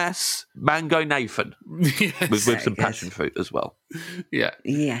raw mess mango Nathan with some passion fruit as well. Yeah.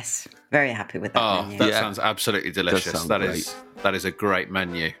 Yes. Very happy with that menu. That sounds absolutely delicious. That is a great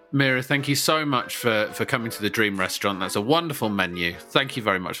menu. Mira, thank you so much for coming to the Dream Restaurant. That's a wonderful menu. Thank you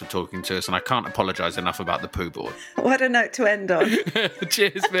very much for talking to us, and I can't apologise enough about the poo board. What a note to end on.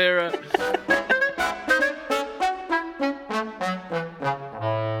 Cheers, Mira.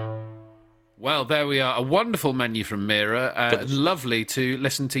 Well, there we are. A wonderful menu from Mira. Lovely to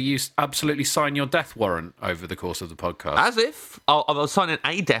listen to you absolutely sign your death warrant over the course of the podcast. As if I was signing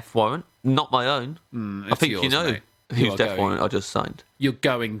a death warrant, not my own. I think yours, you know whose death warrant I just signed. You're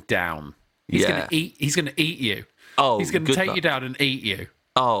going down. He's going to eat. He's going to eat you. Oh, he's going to take you down and eat you.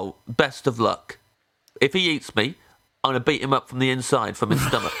 Oh, best of luck. If he eats me, I'm going to beat him up from the inside, from his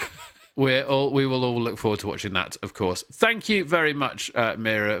stomach. We will all look forward to watching that, of course. Thank you very much,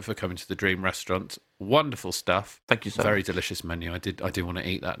 Mira, for coming to the Dream Restaurant. Wonderful stuff. Thank you so much. Very delicious menu. I do want to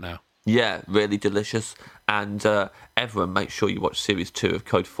eat that now. Yeah, really delicious. And everyone, make sure you watch Series 2 of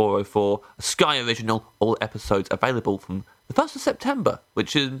Code 404, a Sky original, all episodes available from the 1st of September,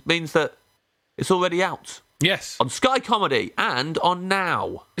 which means that it's already out. Yes. On Sky Comedy and on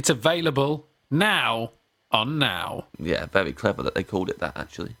Now. It's available now. On Now. Yeah, very clever that they called it that,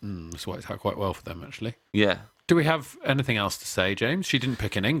 actually. That's worked out quite well for them, actually. Yeah. Do we have anything else to say, James? She didn't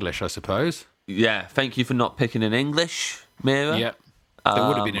pick in English, I suppose. Yeah, thank you for not picking in English, Mira. Yeah. It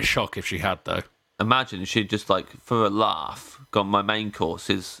would have been a shock if she had, though. Imagine she'd just, for a laugh, gone, my main course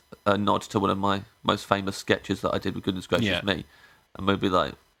is a nod to one of my most famous sketches that I did with Goodness Gracious Me. And we'd be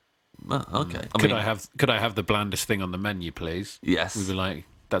like, oh, okay. Could I have the blandest thing on the menu, please? Yes. We'd be like,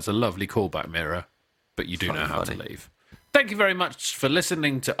 that's a lovely callback, Mira. But you do know how to leave. Thank you very much for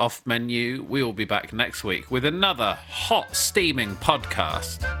listening to Off Menu. We will be back next week with another hot, steaming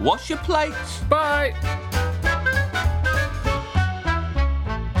podcast. Wash your plates. Bye.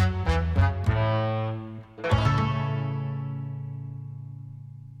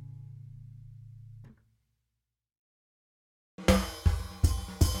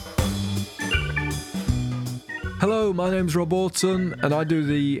 Hello, my name's Rob Orton and I do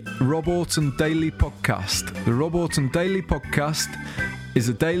the Rob Orton Daily Podcast. The Rob Orton Daily Podcast is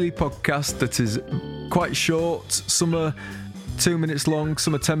a daily podcast that is quite short. Some are 2 minutes long,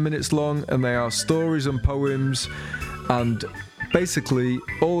 some are 10 minutes long, and they are stories and poems and basically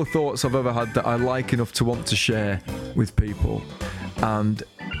all the thoughts I've ever had that I like enough to want to share with people. And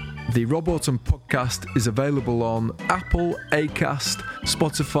The Rob Orton podcast is available on Apple, Acast,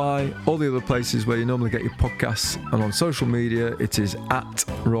 Spotify, all the other places where you normally get your podcasts, and on social media it is at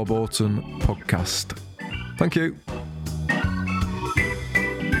Rob Orton Podcast. Thank you.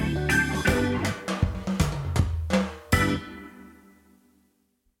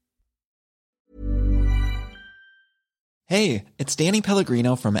 Hey, it's Danny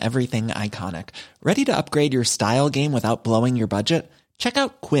Pellegrino from Everything Iconic. Ready to upgrade your style game without blowing your budget? Check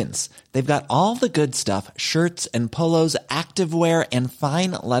out Quince. They've got all the good stuff, shirts and polos, activewear, and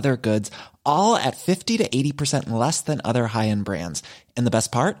fine leather goods, all at 50 to 80% less than other high-end brands. And the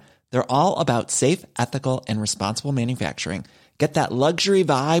best part? They're all about safe, ethical, and responsible manufacturing. Get that luxury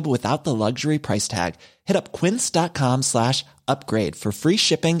vibe without the luxury price tag. Hit up quince.com/upgrade for free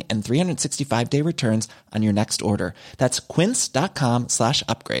shipping and 365-day returns on your next order. That's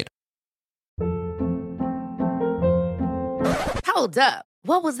quince.com/upgrade. Hold up.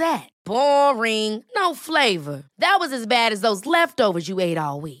 What was that? Boring. No flavor. That was as bad as those leftovers you ate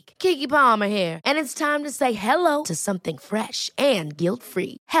all week. Keke Palmer here, and it's time to say hello to something fresh and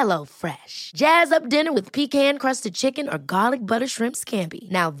guilt-free. Hello Fresh. Jazz up dinner with pecan-crusted chicken or garlic butter shrimp scampi.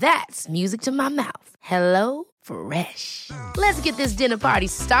 Now that's music to my mouth. Hello Fresh. Let's get this dinner party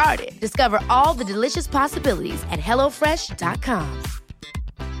started. Discover all the delicious possibilities at HelloFresh.com.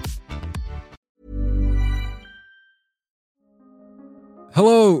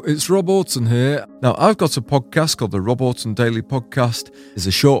 Hello, it's Rob Orton here. Now, I've got a podcast called the Rob Orton Daily Podcast. It's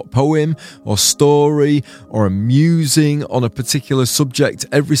a short poem or story or a musing on a particular subject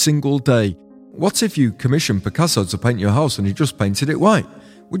every single day. What if you commissioned Picasso to paint your house and he just painted it white?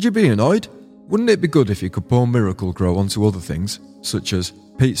 Would you be annoyed? Wouldn't it be good if you could pour Miracle-Gro onto other things, such as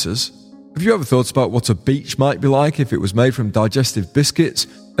pizzas? Have you ever thought about what a beach might be like if it was made from digestive biscuits?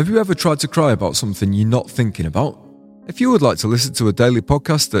 Have you ever tried to cry about something you're not thinking about? If you would like to listen to a daily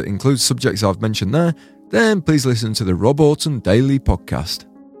podcast that includes subjects I've mentioned there, then please listen to the Rob Orton Daily Podcast.